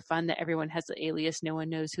it's super fun that everyone has an alias. No one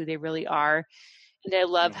knows who they really are. And I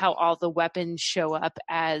love how all the weapons show up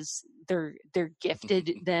as they're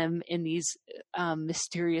gifted them in these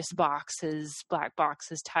mysterious boxes, black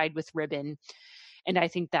boxes tied with ribbon. And I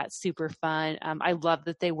think that's super fun. I love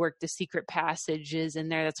that they work the secret passages in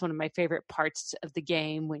there. That's one of my favorite parts of the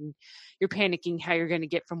game, when you're panicking how you're going to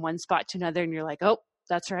get from one spot to another. And you're like, oh,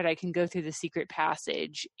 that's right, I can go through the secret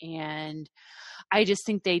passage. And I just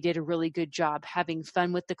think they did a really good job having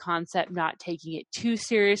fun with the concept, not taking it too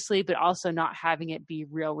seriously, but also not having it be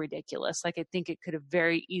real ridiculous. Like, I think it could have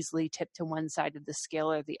very easily tipped to one side of the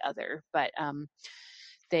scale or the other, but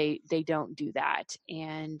they don't do that.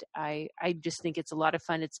 And I just think it's a lot of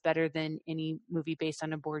fun. It's better than any movie based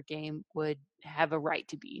on a board game would have a right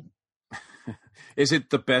to be. Is it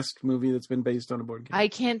the best movie that's been based on a board game? I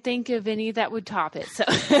can't think of any that would top it. So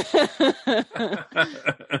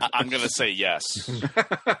I'm going to say yes.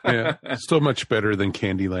 Yeah, still much better than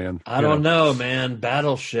Candyland. I don't know, man.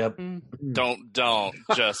 Battleship. Don't.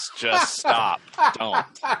 Just stop. Don't.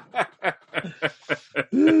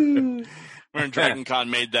 When Dragon Con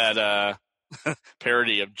made that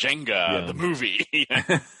parody of Jenga, the movie.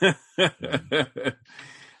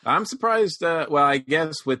 I'm surprised. I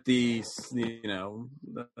guess with the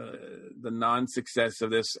non-success of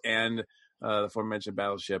this and the aforementioned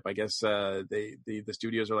Battleship, I guess the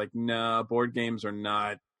studios are like, no, board games are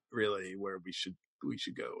not really where we should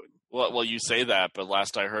go. Well, you say that, but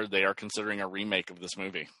last I heard, they are considering a remake of this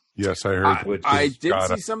movie. Yes, I heard. I did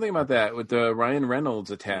see something about that with Ryan Reynolds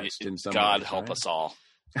attached in some. God help us all.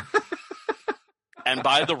 And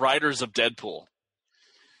by the writers of Deadpool.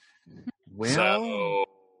 Well, so,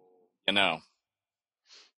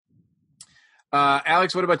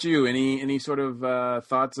 Alex, what about you? Any sort of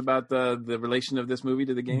thoughts about the relation of this movie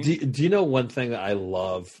to the game? Do you know one thing that I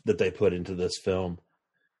love that they put into this film?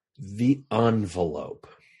 The envelope.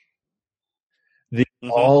 The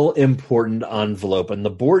all important envelope. And the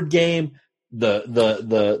board game,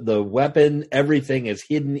 the weapon, everything is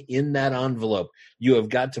hidden in that envelope. You have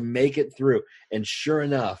got to make it through. And sure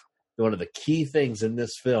enough, one of the key things in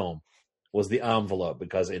this film was the envelope,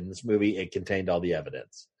 because in this movie it contained all the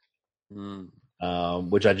evidence,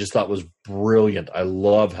 which I just thought was brilliant. I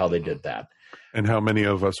love how they did that. And how many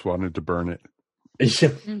of us wanted to burn it?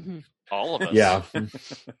 All of us. Yeah,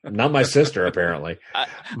 not my sister apparently.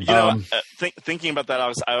 Thinking about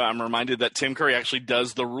that, I'm reminded that Tim Curry actually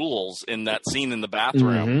does the rules in that scene in the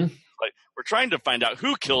bathroom. Mm-hmm. Like, we're trying to find out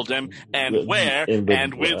who killed him and where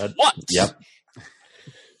and with what. Yep.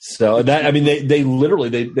 So that, I mean, they literally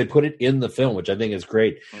they put it in the film, which I think is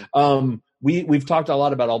great. We've talked a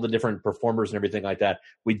lot about all the different performers and everything like that.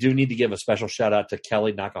 We do need to give a special shout out to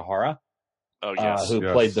Kelly Nakahara,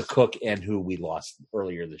 who played the cook and who we lost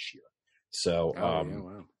earlier this year.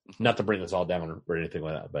 So, not to bring this all down or anything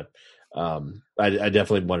like that, but I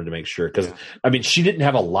definitely wanted to make sure, because I mean, she didn't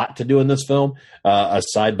have a lot to do in this film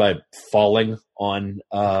aside by falling on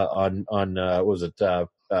what was it,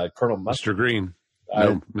 Colonel Mr. Green?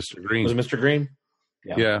 No, Mr. Green. Was it Mr. Green?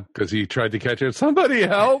 Yeah, because he tried to catch it. Somebody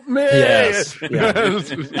help me! Yes,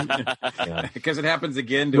 because it happens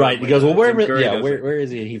again. Right, he goes, well, where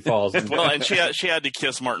is he? And he falls. Well, and she had to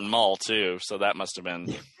kiss Martin Mull too, so that must have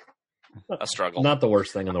been a struggle. Not the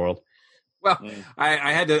worst thing in the world. Well,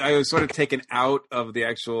 I was sort of taken out of the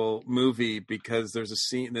actual movie because there's a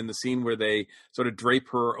scene, in the scene where they sort of drape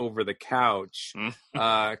her over the couch.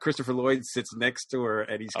 Christopher Lloyd sits next to her,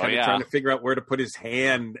 and he's kind of trying to figure out where to put his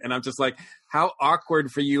hand. And I'm just like, how awkward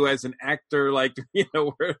for you as an actor, like,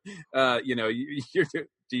 where, you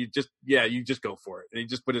just go for it. And he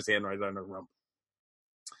just put his hand right on her rump.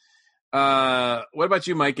 What about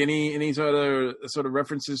you, Mike? Any sort of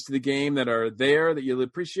references to the game that are there that you'll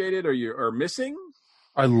appreciate it or you are missing?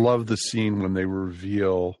 I love the scene when they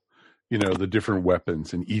reveal, the different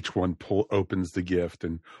weapons, and each one opens the gift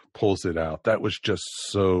and pulls it out. That was just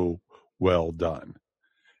so well done.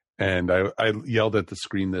 And I yelled at the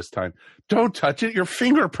screen this time, "Don't touch it! Your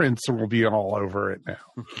fingerprints will be all over it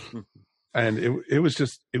now." And it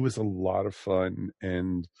was a lot of fun,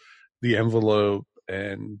 and the envelope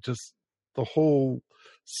and just the whole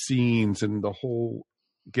scenes and the whole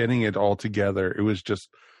getting it all together. It was just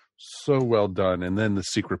so well done. And then the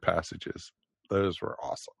secret passages, those were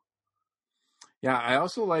awesome. Yeah. I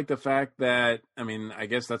also like the fact that, I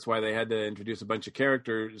guess that's why they had to introduce a bunch of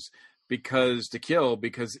characters because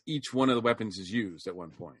each one of the weapons is used at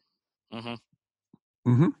one point. Mm-hmm.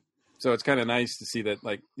 So it's kind of nice to see that,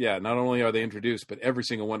 not only are they introduced, but every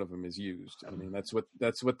single one of them is used. That's what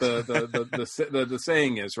the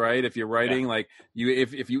saying is, right? If you're writing,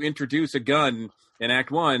 if you introduce a gun in Act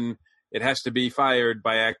 1, it has to be fired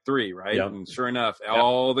by Act 3, right? Yep. And sure enough,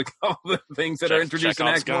 all the things that are introduced in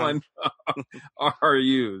Act 1 are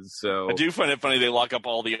used. So I do find it funny they lock up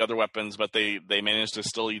all the other weapons, but they manage to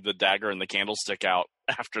still leave the dagger and the candlestick out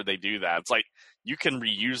after they do that. It's like, you can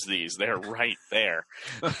reuse these; they're right there.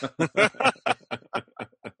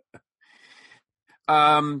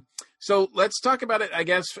 So let's talk about it, I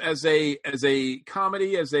guess, as a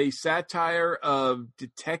comedy, as a satire of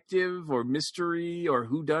detective or mystery or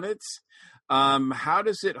whodunits. How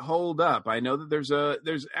does it hold up? I know that there's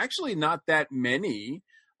actually not that many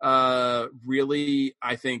really,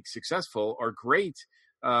 I think, successful or great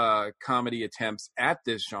comedy attempts at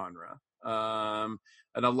this genre.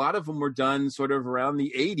 And a lot of them were done sort of around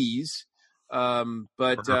the 80s.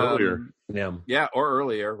 But earlier. Or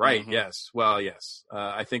earlier. Right. Mm-hmm. Yes. Well, yes.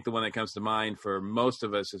 I think the one that comes to mind for most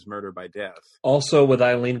of us is Murder by Death. Also with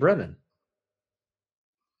Eileen Brennan.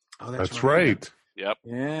 Oh, that's right. Yep.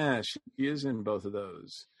 Yeah, she is in both of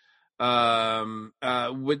those.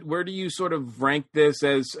 Where do you sort of rank this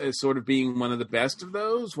as sort of being one of the best of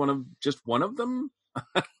those? One of them?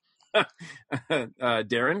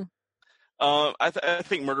 Darren? I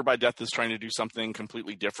think Murder by Death is trying to do something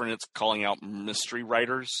completely different. It's calling out mystery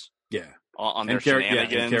writers, on their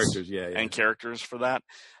shenanigans, and characters for that.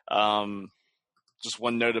 Just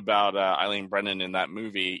one note about Eileen Brennan in that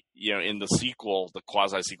movie. In the sequel, the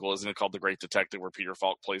quasi sequel, isn't it called The Great Detective, where Peter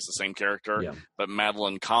Falk plays the same character, but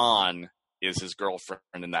Madeline Kahn is his girlfriend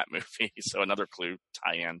in that movie. So another clue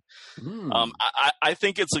tie-in. I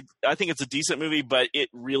think it's a decent movie, but it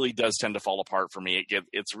really does tend to fall apart for me.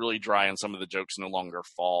 It's really dry, and some of the jokes no longer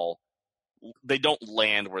fall. They don't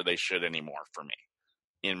land where they should anymore for me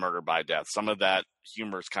in Murder by Death. Some of that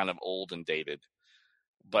humor is kind of old and dated,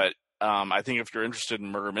 but I think if you're interested in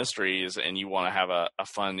murder mysteries and you want to have a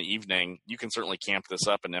fun evening, you can certainly camp this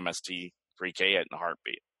up in MST3K it in a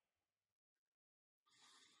heartbeat.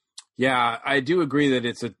 Yeah, I do agree that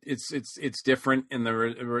it's different in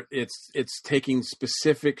it's taking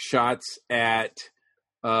specific shots at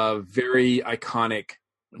very iconic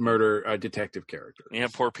murder detective character. You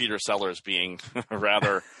have poor Peter Sellers being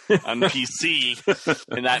rather on PC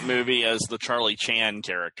in that movie as the Charlie Chan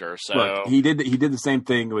character. So look, he did the same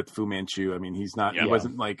thing with Fu Manchu. I mean, he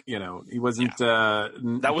wasn't like, he wasn't.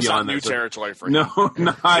 That was not new territory for him. No,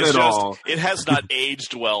 not at all. It has not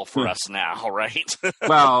aged well for us now, right?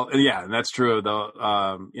 Well, yeah, that's true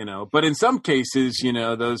though. But in some cases,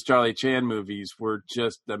 those Charlie Chan movies were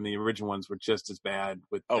just, the original ones were just as bad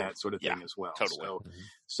with that sort of thing as well. Totally.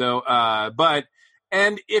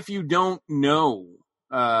 And if you don't know,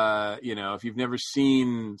 if you've never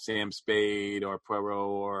seen Sam Spade or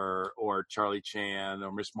Poirot or Charlie Chan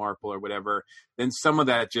or Miss Marple or whatever, then some of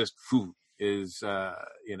that just is,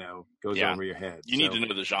 goes over your head. You need to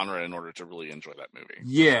know the genre in order to really enjoy that movie.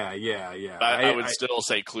 Yeah. I would still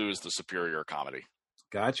say Clue is the superior comedy.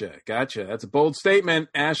 Gotcha. That's a bold statement.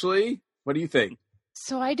 Ashley, what do you think?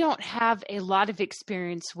 So I don't have a lot of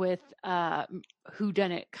experience with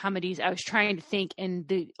whodunit comedies. I was trying to think, and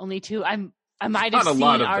the only two I might have seen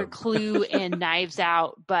are Clue and Knives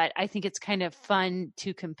Out, but I think it's kind of fun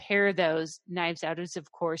to compare those. Knives Out is,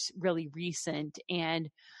 of course, really recent, and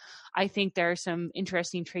I think there are some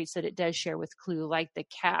interesting traits that it does share with Clue, like the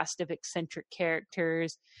cast of eccentric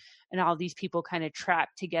characters and all these people kind of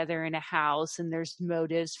trapped together in a house, and there's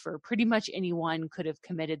motives for pretty much anyone could have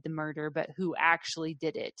committed the murder, but who actually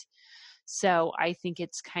did it. So I think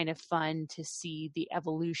it's kind of fun to see the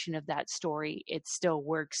evolution of that story. It still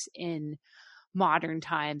works in modern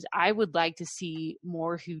times. I would like to see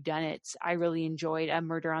more whodunits. I really enjoyed A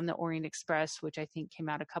Murder on the Orient Express, which I think came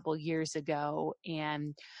out a couple years ago.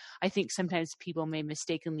 And I think sometimes people may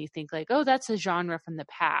mistakenly think like, oh, that's a genre from the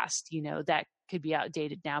past, that could be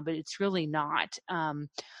outdated now, but it's really not.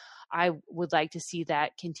 I would like to see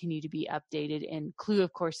that continue to be updated. And Clue,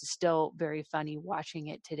 of course, is still very funny watching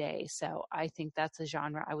it today. So I think that's a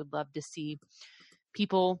genre I would love to see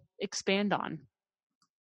people expand on.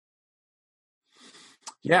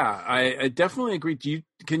 Yeah, I definitely agree.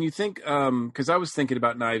 Can you think, because I was thinking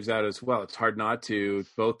about Knives Out as well. It's hard not to.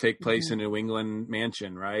 Both take place in a New England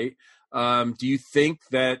mansion, right? Do you think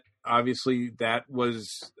that obviously that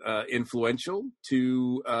was influential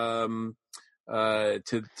to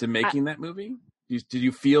making that movie? Did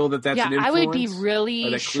you feel that's an influence? I would be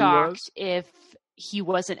really shocked if he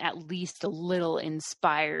wasn't at least a little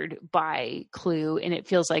inspired by Clue, and it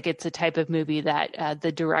feels like it's a type of movie that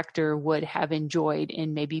the director would have enjoyed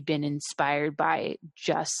and maybe been inspired by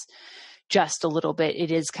just a little bit.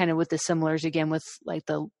 It is kind of with the similars again with like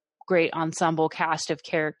the great ensemble cast of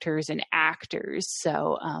characters and actors.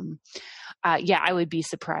 So I would be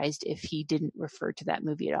surprised if he didn't refer to that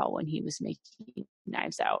movie at all when he was making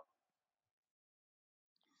Knives Out.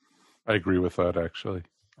 I agree with that actually.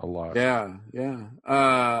 A lot. Yeah.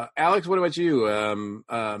 Alex, what about you?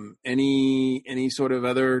 Any sort of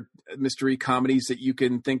other mystery comedies that you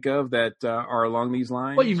can think of that are along these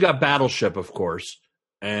lines? Well, you've got Battleship, of course,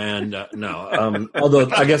 and although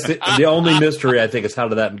I guess the only mystery I think is how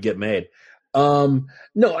did that get made?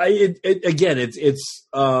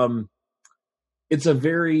 It's a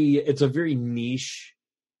very niche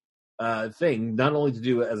thing, not only to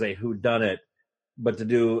do as a whodunit, but to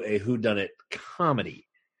do a whodunit comedy.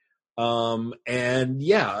 Like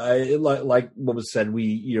what was said,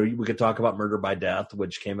 we could talk about Murder by Death,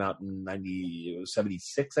 which came out in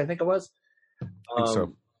 1976, I think it was. I think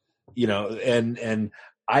so. And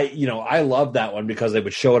I love that one because they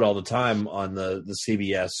would show it all the time on the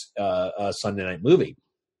CBS Sunday Night Movie.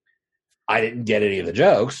 I didn't get any of the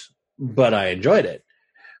jokes, but I enjoyed it.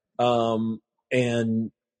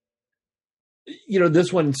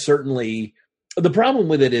 This one certainly. The problem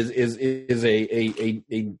with it is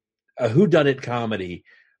a whodunit comedy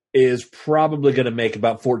is probably going to make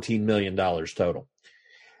about $14 million total.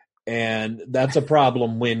 And that's a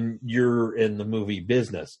problem when you're in the movie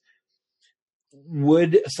business.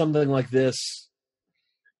 Would something like this,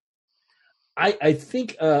 I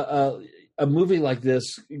think a movie like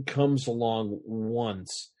this comes along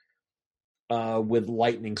once with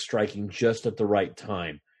lightning striking just at the right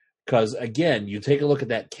time. Because again, you take a look at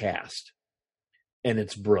that cast and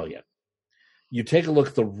it's brilliant. You take a look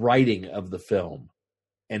at the writing of the film,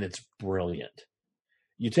 and it's brilliant.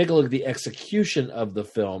 You take a look at the execution of the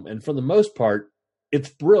film, and for the most part, it's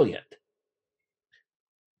brilliant.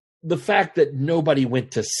 The fact that nobody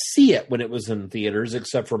went to see it when it was in theaters,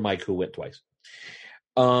 except for Mike, who went twice,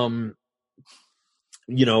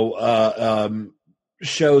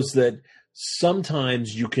 shows that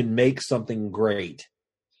sometimes you can make something great,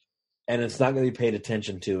 and it's not going to be paid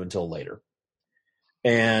attention to until later.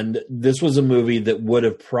 And this was a movie that would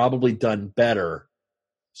have probably done better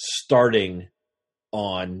starting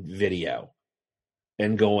on video.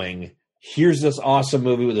 and going, here's this awesome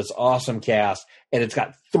movie with this awesome cast, and it's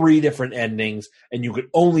got 3 different endings, and you could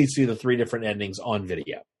only see the 3 different endings on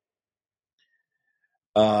video.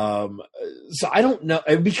 So I don't know.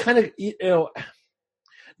 It'd be kind of,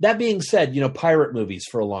 that being said, pirate movies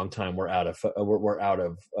for a long time were out of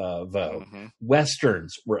vogue. Mm-hmm.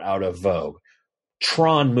 Westerns were out of vogue.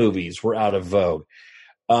 Tron movies were out of vogue.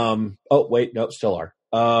 Still are.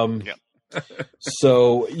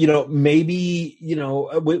 So, maybe,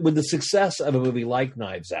 with the success of a movie like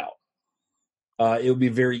Knives Out, it would be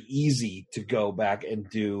very easy to go back and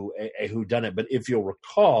do a whodunit. But if you'll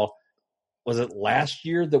recall, was it last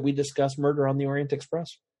year that we discussed Murder on the Orient Express?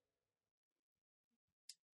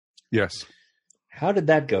 Yes. How did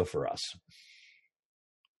that go for us?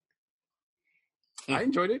 I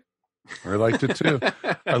enjoyed it. I liked it too.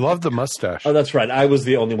 I love the mustache. Oh, that's right. I was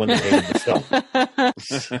the only one that hated the film.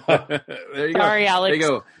 There you go. Sorry, Alex. There you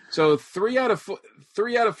go. So 3 out of 4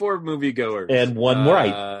 moviegoers, and 1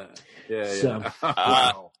 right.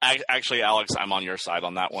 Wow. Actually, Alex, I'm on your side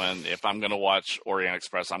on that one. If I'm going to watch Orient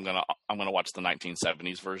Express, I'm going to watch the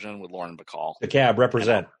 1970s version with Lauren Bacall. The Cab,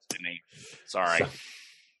 represent. Sorry.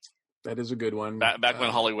 That is a good one. Back when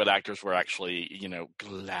Hollywood actors were actually,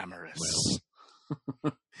 glamorous.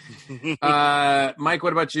 Mike,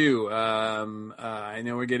 what about you? I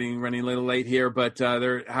know we're running a little late here, but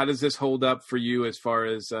how does this hold up for you as far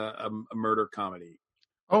as a murder comedy?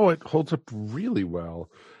 Oh, it holds up really well.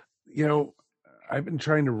 I've been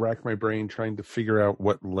trying to rack my brain trying to figure out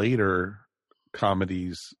what later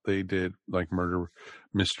comedies they did, like murder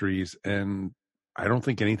mysteries, and I don't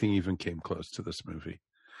think anything even came close to this movie.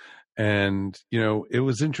 And, it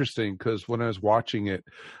was interesting because when I was watching it,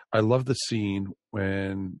 I love the scene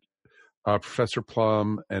when Professor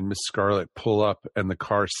Plum and Miss Scarlet pull up and the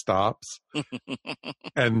car stops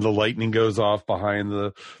and the lightning goes off behind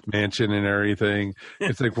the mansion and everything.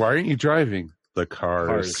 It's like, why aren't you driving? The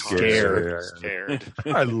car is scared.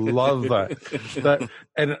 I love that.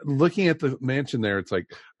 And looking at the mansion there, it's like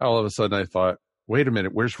all of a sudden I thought, wait a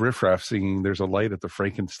minute, where's Riff Raff singing There's a Light at the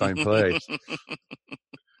Frankenstein Place?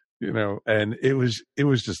 And it was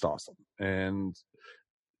just awesome. And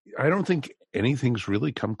I don't think anything's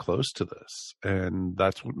really come close to this. And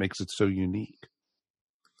that's what makes it so unique.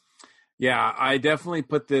 Yeah, I definitely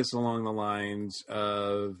put this along the lines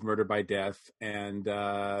of Murder by Death. And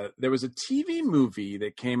there was a TV movie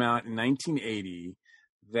that came out in 1980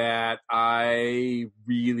 that I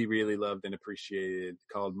really, really loved and appreciated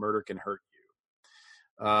called Murder Can Hurt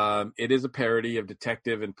You. It is a parody of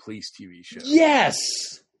detective and police TV shows. Yes!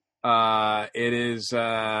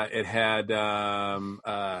 It had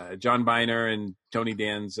John Byner and Tony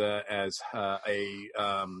Danza as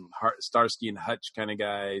Starsky and Hutch kind of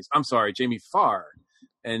guys. I'm sorry, Jamie Farr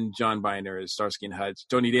and John Byner as Starsky and Hutch.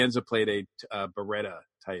 Tony Danza played a Beretta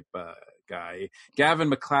type guy. Gavin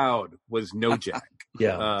MacLeod was No Jack.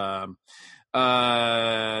 Yeah.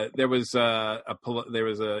 There was Columbo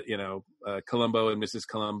and Mrs.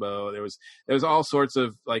 Columbo. There was all sorts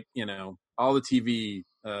of all the TV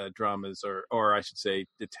dramas or I should say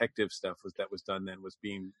detective stuff that was done then was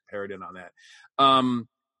being parodied on that.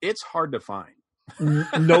 It's hard to find.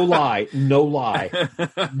 No lie.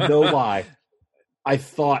 I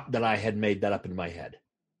thought that I had made that up in my head.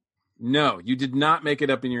 No, you did not make it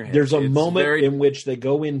up in your head. There's a moment in which they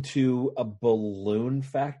go into a balloon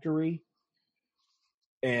factory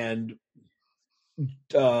and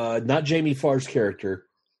not Jamie Farr's character,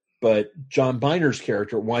 but John Byner's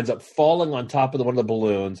character winds up falling on top of one of the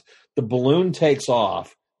balloons. The balloon takes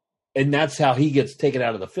off, and that's how he gets taken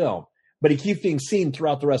out of the film. But he keeps being seen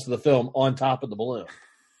throughout the rest of the film on top of the balloon.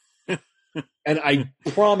 And I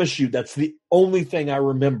promise you, that's the only thing I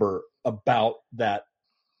remember about that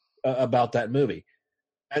movie.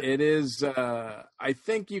 It is. I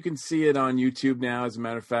think you can see it on YouTube now. As a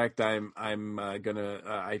matter of fact, I'm gonna.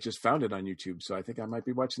 I just found it on YouTube, so I think I might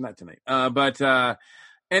be watching that tonight. But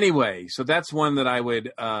anyway, so that's one that I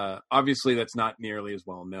would. Obviously, that's not nearly as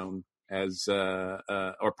well known as,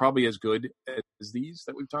 or probably as good as these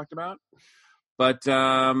that we've talked about. But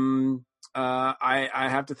I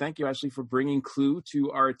have to thank you, Ashley, for bringing Clue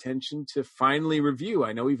to our attention to finally review.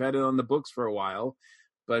 I know we've had it on the books for a while.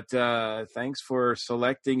 But thanks for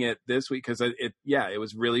selecting it this week because it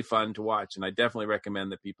was really fun to watch. And I definitely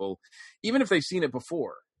recommend that people, even if they've seen it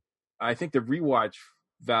before, I think the rewatch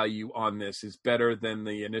value on this is better than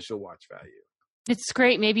the initial watch value. It's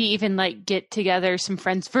great. Maybe even get together some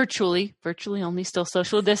friends virtually only, still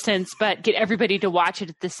social distance, but get everybody to watch it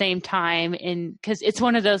at the same time. And because it's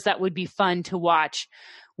one of those that would be fun to watch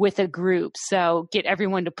with a group. So get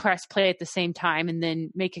everyone to press play at the same time and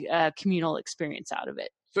then make a communal experience out of it.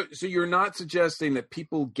 So you're not suggesting that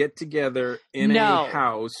people get together in a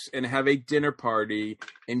house and have a dinner party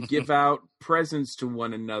and give out presents to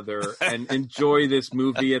one another and enjoy this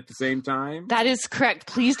movie at the same time? That is correct.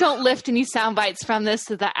 Please don't lift any sound bites from this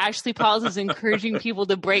so that Ashley Pauls is encouraging people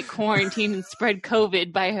to break quarantine and spread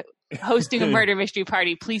COVID by hosting a murder mystery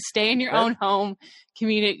party. Please stay in your own home. Do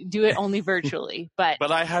it only virtually.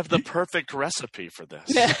 But I have the perfect recipe for this.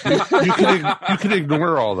 you can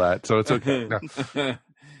ignore all that, so it's okay. No.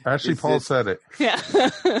 Ashley Paul said it. Yeah.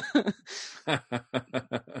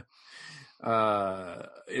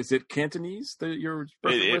 Is it Cantonese that you're?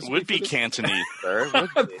 It would be Cantonese, sir.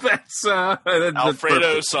 That's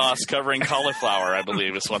Alfredo sauce covering cauliflower, I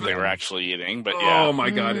believe, is what they were actually eating. But yeah. Oh my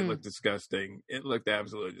God, it looked disgusting. It looked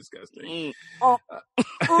absolutely disgusting.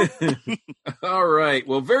 All right.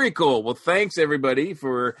 Well, very cool. Well, thanks everybody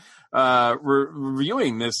for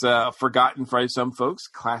reviewing this forgotten by some folks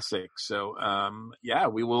classic. So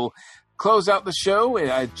we will close out the show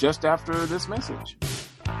just after this message.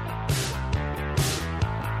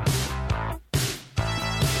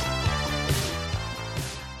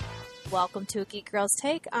 Welcome to A Geek Girl's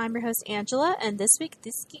Take. I'm your host, Angela, and this week,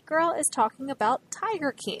 this Geek Girl is talking about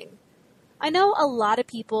Tiger King. I know a lot of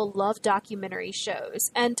people love documentary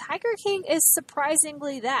shows, and Tiger King is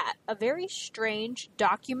surprisingly that, a very strange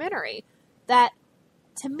documentary that,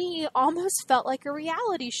 to me, almost felt like a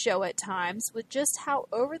reality show at times with just how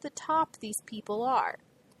over-the-top these people are.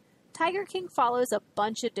 Tiger King follows a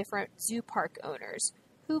bunch of different zoo park owners,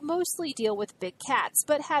 who mostly deal with big cats,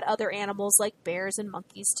 but had other animals like bears and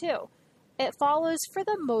monkeys too. It follows, for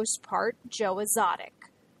the most part, Joe Exotic,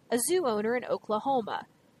 a zoo owner in Oklahoma.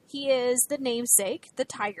 He is the namesake, the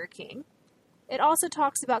Tiger King. It also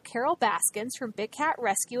talks about Carol Baskins from Big Cat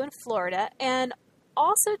Rescue in Florida, and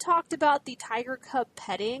also talked about the tiger cub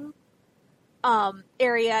petting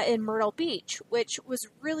area in Myrtle Beach, which was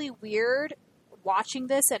really weird watching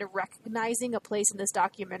this and recognizing a place in this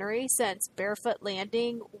documentary since Barefoot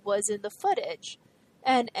Landing was in the footage.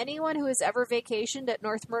 And anyone who has ever vacationed at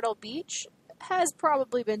North Myrtle Beach has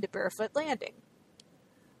probably been to Barefoot Landing.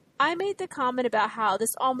 I made the comment about how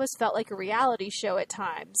this almost felt like a reality show at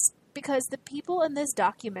times, because the people in this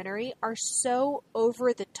documentary are so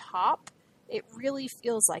over the top, it really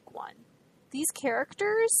feels like one. These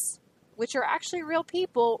characters, which are actually real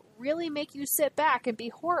people, really make you sit back and be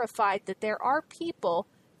horrified that there are people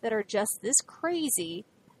that are just this crazy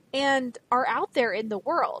and are out there in the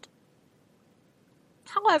world.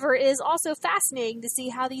 However, it is also fascinating to see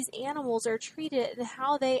how these animals are treated and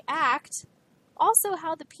how they act. Also,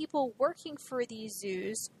 how the people working for these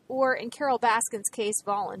zoos, or in Carol Baskin's case,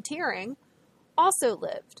 volunteering, also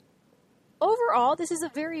lived. Overall, this is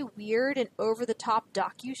a very weird and over-the-top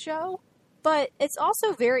docu-show, but it's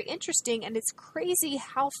also very interesting, and it's crazy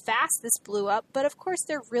how fast this blew up, but of course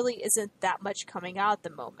there really isn't that much coming out at the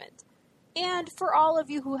moment. And for all of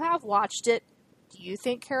you who have watched it, do you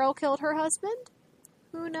think Carol killed her husband?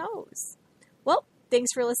 Who knows? Well,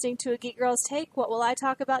 thanks for listening to A Geek Girl's Take. What will I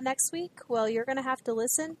talk about next week? Well, you're going to have to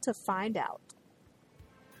listen to find out.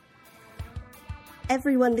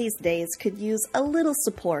 Everyone these days could use a little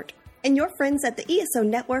support, and your friends at the ESO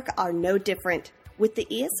Network are no different. With the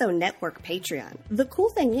ESO Network Patreon, the cool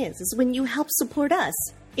thing is when you help support us,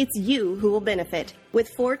 it's you who will benefit. With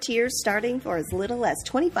 4 tiers starting for as little as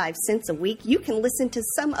 25 cents a week, you can listen to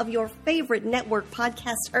some of your favorite network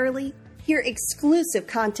podcasts early, hear exclusive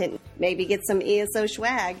content, maybe get some ESO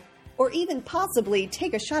swag, or even possibly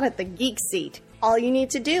take a shot at the geek seat. All you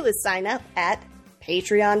need to do is sign up at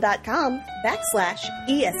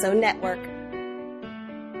patreon.com/ESO Network.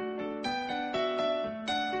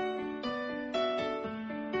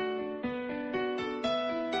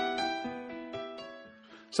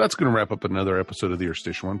 So that's going to wrap up another episode of the Earth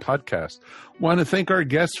Station One podcast. Want to thank our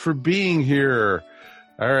guests for being here.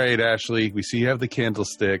 All right, Ashley, we see you have the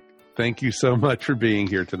candlestick. Thank you so much for being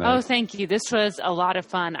here tonight. Oh, thank you. This was a lot of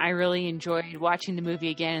fun. I really enjoyed watching the movie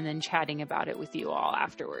again and then chatting about it with you all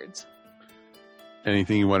afterwards.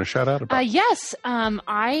 Anything you want to shout out about? Yes.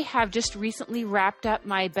 I have just recently wrapped up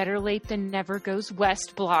my Better Late Than Never Goes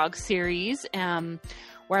West blog series,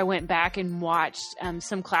 where I went back and watched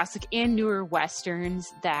some classic and newer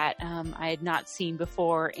Westerns that I had not seen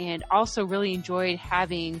before, and also really enjoyed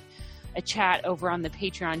having a chat over on the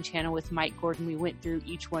Patreon channel with Mike Gordon. We went through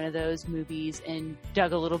each one of those movies and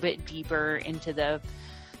dug a little bit deeper into the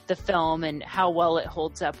film and how well it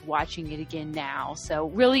holds up watching it again now. So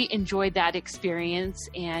really enjoyed that experience,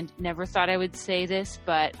 and never thought I would say this,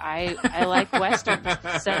 but I like Westerns.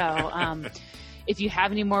 So if you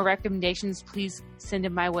have any more recommendations, please send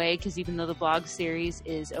them my way, because even though the blog series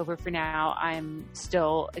is over for now, I'm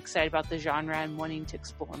still excited about the genre and wanting to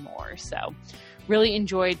explore more. So really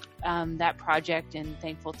enjoyed that project, and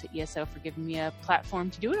thankful to ESO for giving me a platform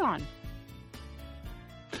to do it on.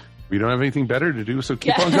 We don't have anything better to do, so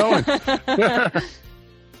keep on going.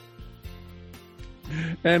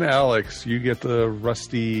 And Alex, you get the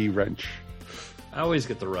rusty wrench. I always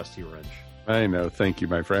get the rusty wrench. I know. Thank you,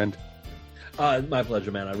 my friend. My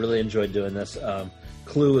pleasure, man. I really enjoyed doing this.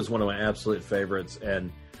 Clue is one of my absolute favorites, and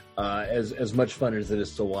as much fun as it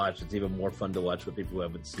is to watch, it's even more fun to watch with people who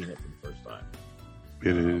haven't seen it for the first time.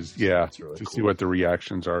 It is, yeah. Really to cool. see what the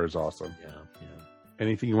reactions are is awesome. Yeah.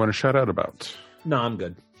 Anything you want to shout out about? No, I'm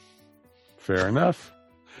good. Fair enough.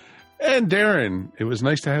 And Darren, it was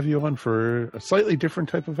nice to have you on for a slightly different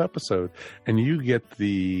type of episode. And you get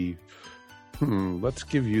the, let's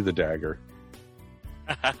give you the dagger.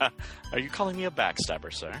 Are you calling me a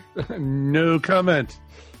backstabber, sir? No comment.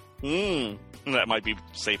 That might be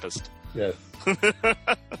safest. Yes.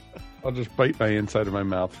 I'll just bite my inside of my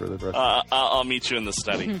mouth for the rest of I'll meet you in the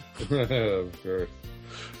study. Of course.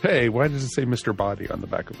 Hey, why does it say Mr. Body on the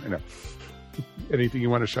back of my nose? Anything you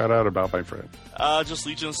want to shout out about, my friend? Just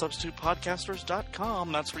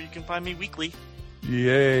LegionOfSubstitutePodcasters.com. That's where you can find me weekly.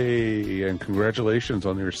 Yay! And congratulations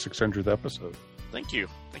on your 600th episode. Thank you.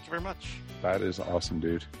 Thank you very much. That is awesome,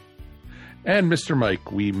 dude. And Mr.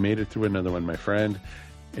 Mike, we made it through another one, my friend.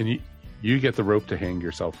 And you get the rope to hang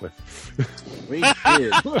yourself with. We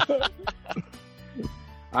did.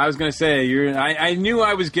 I was going to say, I knew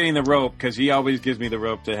I was getting the rope, because he always gives me the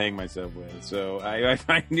rope to hang myself with. So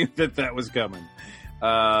I knew that was coming.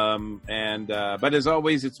 But as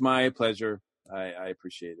always, it's my pleasure. I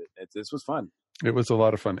appreciate it. This was fun. It was a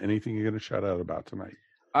lot of fun. Anything you're going to shout out about tonight?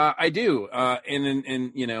 I do.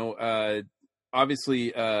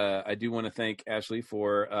 Obviously, I do want to thank Ashley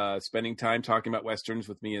for spending time talking about Westerns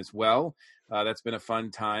with me as well. That's been a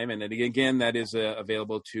fun time. And then again, that is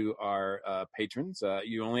available to our patrons.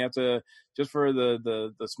 You only have to, just for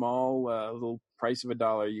the small little price of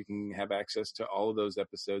 $1, you can have access to all of those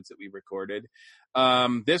episodes that we recorded.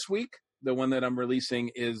 This week, the one that I'm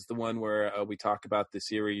releasing is the one where we talk about the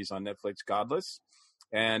series on Netflix, Godless.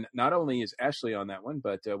 And not only is Ashley on that one,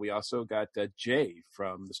 but we also got Jay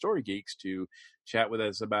from the Story Geeks to chat with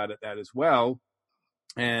us about that as well.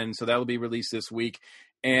 And so that will be released this week.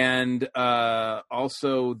 And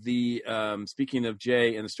also speaking of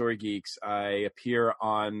Jay and the Story Geeks, I appear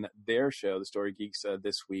on their show, the Story Geeks,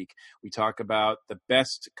 this week. We talk about the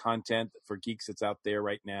best content for geeks that's out there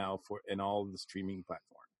right now in all of the streaming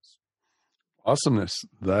platforms. Awesomeness.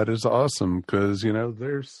 That is awesome, because,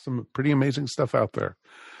 there's some pretty amazing stuff out there.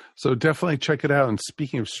 So definitely check it out. And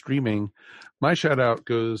speaking of streaming, my shout out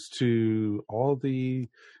goes to all the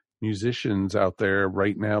musicians out there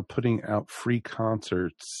right now putting out free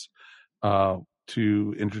concerts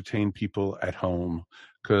to entertain people at home.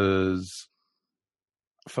 Because,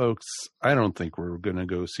 folks, I don't think we're going to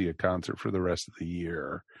go see a concert for the rest of the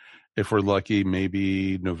year. If we're lucky,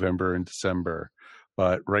 maybe November and December.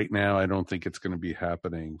 But right now, I don't think it's going to be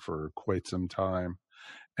happening for quite some time.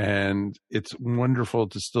 And it's wonderful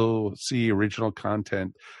to still see original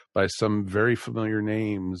content by some very familiar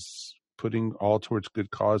names putting all towards good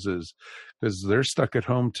causes, because they're stuck at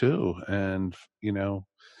home too. And,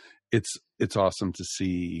 it's awesome to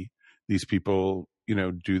see these people,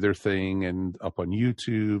 do their thing and up on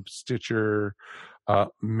YouTube, Stitcher,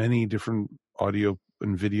 many different audio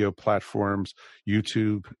and video platforms,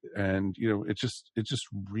 YouTube, and it's just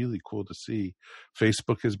really cool to see.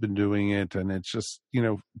 Facebook has been doing it, and it's just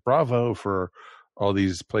bravo for all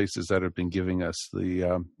these places that have been giving us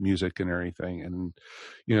the music and everything. And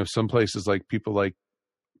some places, like people like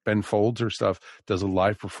Ben Folds or stuff, does a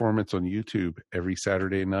live performance on YouTube every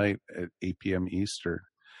Saturday night at 8 p.m. Eastern.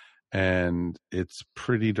 And it's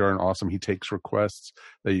pretty darn awesome. He takes requests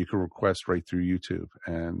that you can request right through YouTube,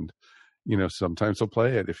 and sometimes he'll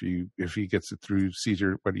play it if he gets it through, sees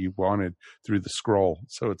what you wanted through the scroll.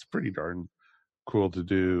 So it's pretty darn cool to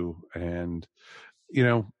do. And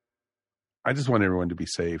I just want everyone to be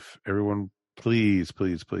safe. Everyone, please,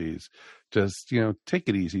 please, please, just take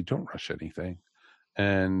it easy. Don't rush anything,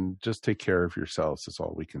 and just take care of yourselves. That's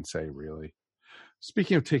all we can say, really.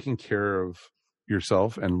 Speaking of taking care of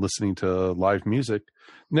yourself and listening to live music,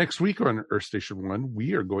 next week on Earth Station 1,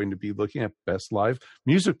 we are going to be looking at best live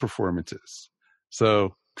music performances.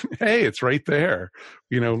 So, hey, it's right there,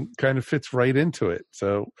 kind of fits right into it.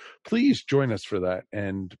 So please join us for that.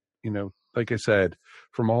 And, like I said,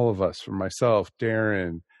 from all of us, from myself,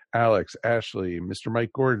 Darren, Alex, Ashley, Mr.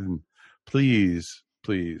 Mike Gordon, please,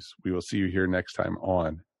 please, we will see you here next time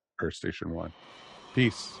on Earth Station 1.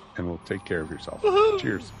 Peace, and we'll take care of yourself. Woo-hoo!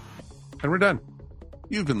 Cheers. And we're done.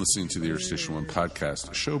 You've been listening to the Earth Station 1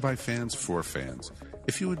 podcast, a show by fans for fans.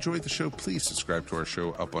 If you enjoyed the show, please subscribe to our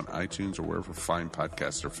show up on iTunes or wherever fine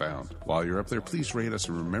podcasts are found. While you're up there, please rate us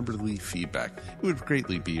and remember to leave feedback. It would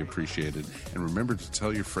greatly be appreciated. And remember to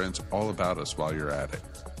tell your friends all about us while you're at it.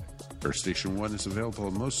 Earth Station 1 is available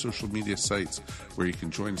on most social media sites where you can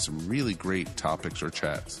join some really great topics or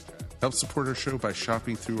chats. Help support our show by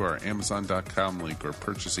shopping through our Amazon.com link or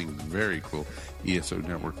purchasing very cool ESO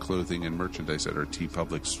Network clothing and merchandise at our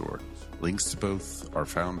TeePublic store. Links to both are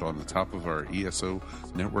found on the top of our ESO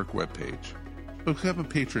Network webpage. Become a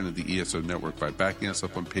patron of the ESO Network by backing us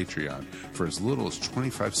up on Patreon for as little as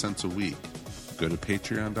 25 cents a week. Go to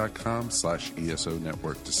patreon.com/ESO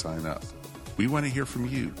Network to sign up. We want to hear from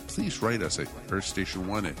you. Please write us at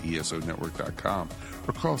earthstation1@esonetwork.com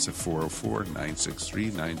or call us at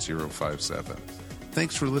 404-963-9057.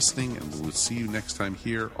 Thanks for listening, and we'll see you next time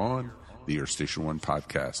here on the Earth Station 1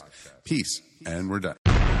 podcast. Peace, and we're done.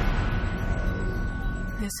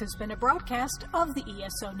 This has been a broadcast of the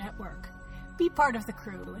ESO Network. Be part of the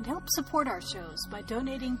crew and help support our shows by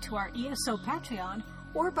donating to our ESO Patreon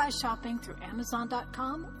or by shopping through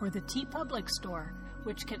Amazon.com or the TeePublic store,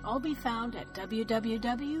 which can all be found at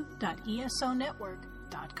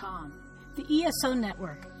www.esonetwork.com. The ESO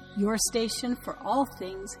Network, your station for all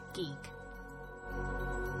things geek.